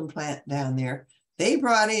diffusion plant down there, they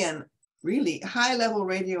brought in really high-level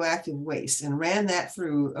radioactive waste and ran that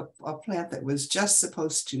through a plant that was just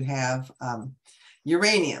supposed to have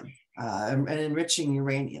uranium, and enriching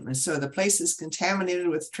uranium. And so the place is contaminated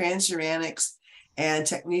with transuranics and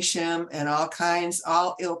technetium and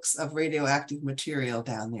all ilks of radioactive material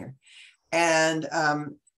down there. And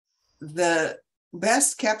the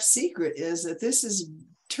best kept secret is that this is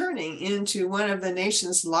turning into one of the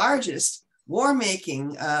nation's largest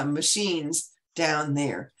war-making machines down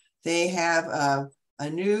there. They have a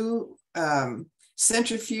new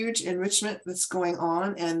centrifuge enrichment that's going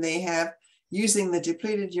on, and they have using the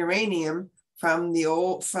depleted uranium from the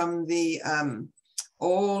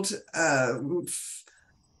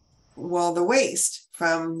waste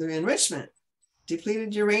from the enrichment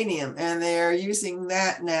depleted uranium, and they're using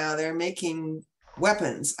that now. They're making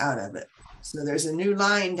weapons out of it. So there's a new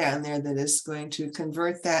line down there that is going to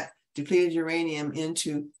convert that depleted uranium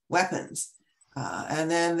into weapons. And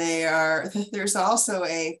then there's also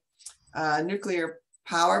a nuclear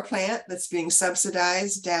power plant that's being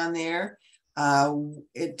subsidized down there.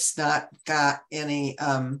 It's not got any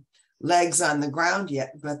legs on the ground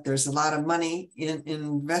yet, but there's a lot of money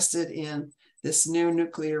invested in this new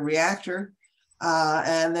nuclear reactor.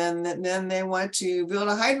 And then they want to build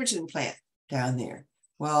a hydrogen plant down there.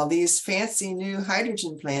 Well, these fancy new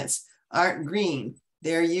hydrogen plants aren't green.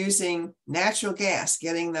 They're using natural gas,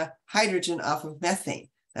 getting the hydrogen off of methane.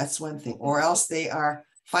 That's one thing. Or else they are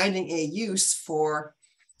finding a use for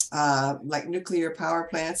like nuclear power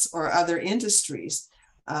plants or other industries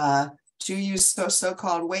to use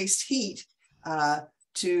so-called waste heat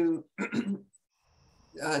to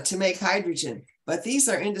make hydrogen. But these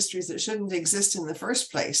are industries that shouldn't exist in the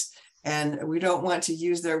first place. And we don't want to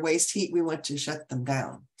use their waste heat. We want to shut them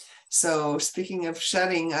down. So speaking of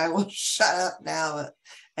shutting, I will shut up now.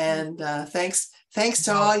 And thanks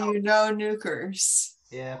to all you nukers.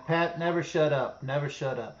 Yeah, Pat, never shut up. Never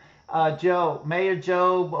shut up. Joe, Mayor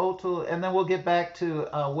Joe Botel, and then we'll get back to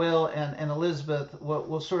Will and Elizabeth.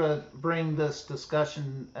 We'll sort of bring this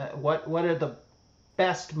discussion. What are the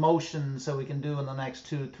best motions that we can do in the next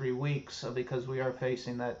 2-3 weeks, because we are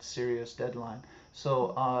facing that serious deadline.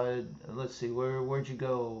 So let's see, where'd you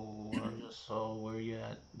go? Where you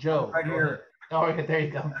at, Joe? I'm right here. Oh, yeah, there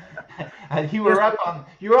you go. You were up on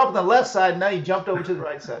the left side. Now you jumped over to the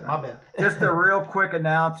right side. My bad. Just a real quick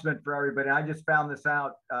announcement for everybody. I just found this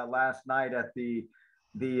out last night at the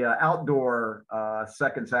outdoor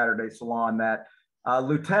second Saturday Salon that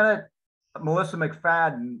Lieutenant Melissa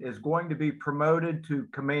McFadden is going to be promoted to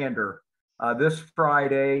commander this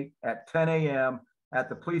Friday at 10 a.m. at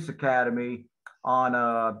the Police Academy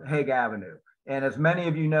on Hague Avenue. And as many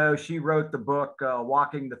of you know, she wrote the book,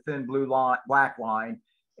 Walking the Thin Black Line,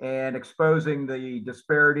 and exposing the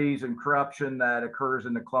disparities and corruption that occurs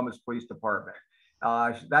in the Columbus Police Department.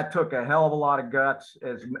 That took a hell of a lot of guts,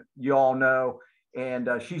 as you all know, and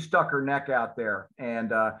she stuck her neck out there.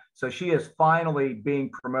 And so she is finally being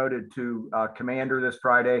promoted to commander this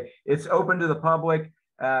Friday. It's open to the public.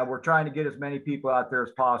 We're trying to get as many people out there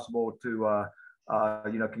as possible to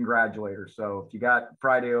congratulate her. So if you got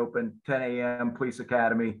Friday open, 10 a.m., Police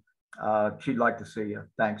Academy, she'd like to see you.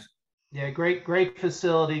 Thanks. Yeah, great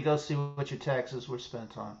facility. Go see what your taxes were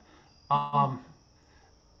spent on.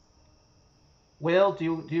 Will,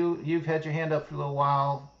 you've had your hand up for a little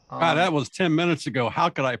while. God, that was 10 minutes ago. How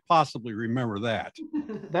could I possibly remember that?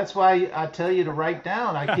 That's why I tell you to write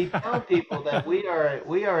down. I keep telling people that we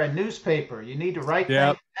are a newspaper. You need to write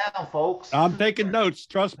things down, folks. I'm taking notes.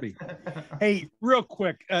 Trust me. Hey, real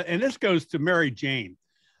quick, and this goes to Mary Jane.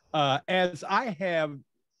 As I have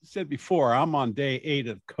said before, I'm on day 8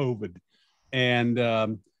 of COVID, and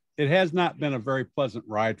it has not been a very pleasant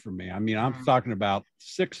ride for me. I mean, I'm talking about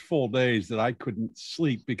 6 full days that I couldn't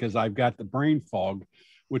sleep because I've got the brain fog,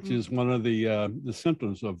 which is one of the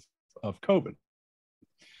symptoms of COVID.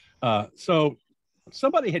 So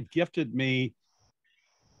somebody had gifted me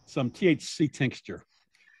some THC tincture,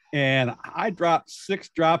 and I dropped 6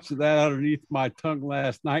 drops of that underneath my tongue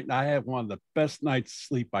last night, and I had one of the best night's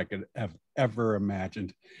sleep I could have ever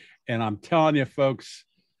imagined. And I'm telling you, folks,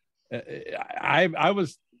 I'm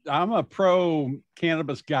a pro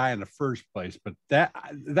cannabis guy in the first place, but that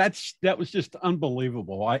was just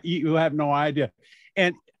unbelievable. You have no idea.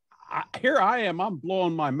 And here I am, I'm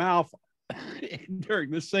blowing my mouth during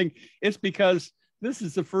this thing. It's because this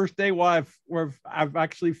is the first day where I've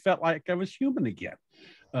actually felt like I was human again.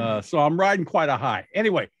 So I'm riding quite a high.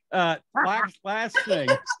 Anyway, last thing.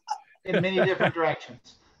 In many different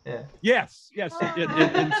directions. Yeah. Yes,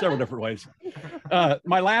 in several different ways.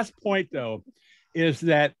 My last point, though, is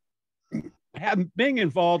that being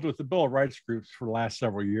involved with the Bill of Rights groups for the last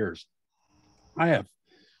several years,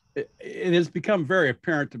 it has become very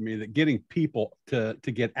apparent to me that getting people to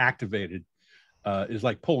get activated is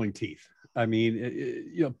like pulling teeth. I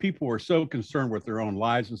mean, people are so concerned with their own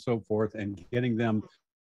lives and so forth, and getting them,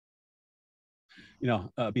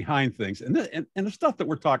 behind things. And the stuff that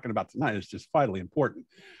we're talking about tonight is just vitally important.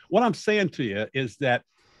 What I'm saying to you is that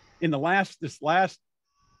in this last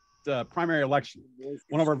primary election,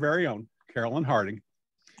 one of our very own, Carolyn Harding,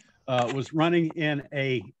 was running in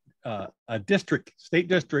a state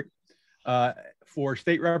district for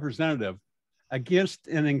state representative against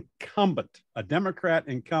an incumbent, a Democrat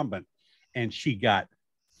incumbent, and she got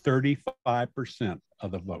 35%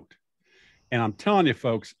 of the vote. And I'm telling you,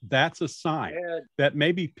 folks, that's a sign that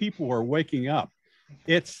maybe people are waking up.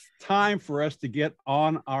 it's time for us to get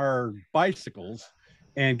on our bicycles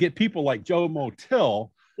and get people like Joe Motil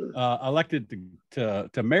elected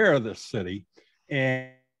to mayor of this city,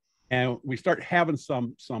 and we start having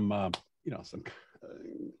some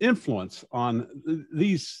influence on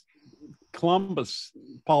these Columbus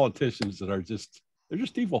politicians that are they're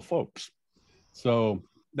just evil folks. So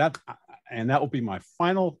that will be my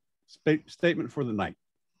final statement for the night.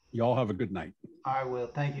 Y'all have a good night. I will.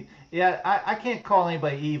 Thank you. Yeah, I can't call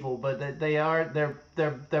anybody evil, but their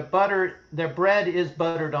bread is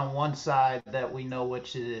buttered on one side that we know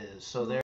which it is. So they're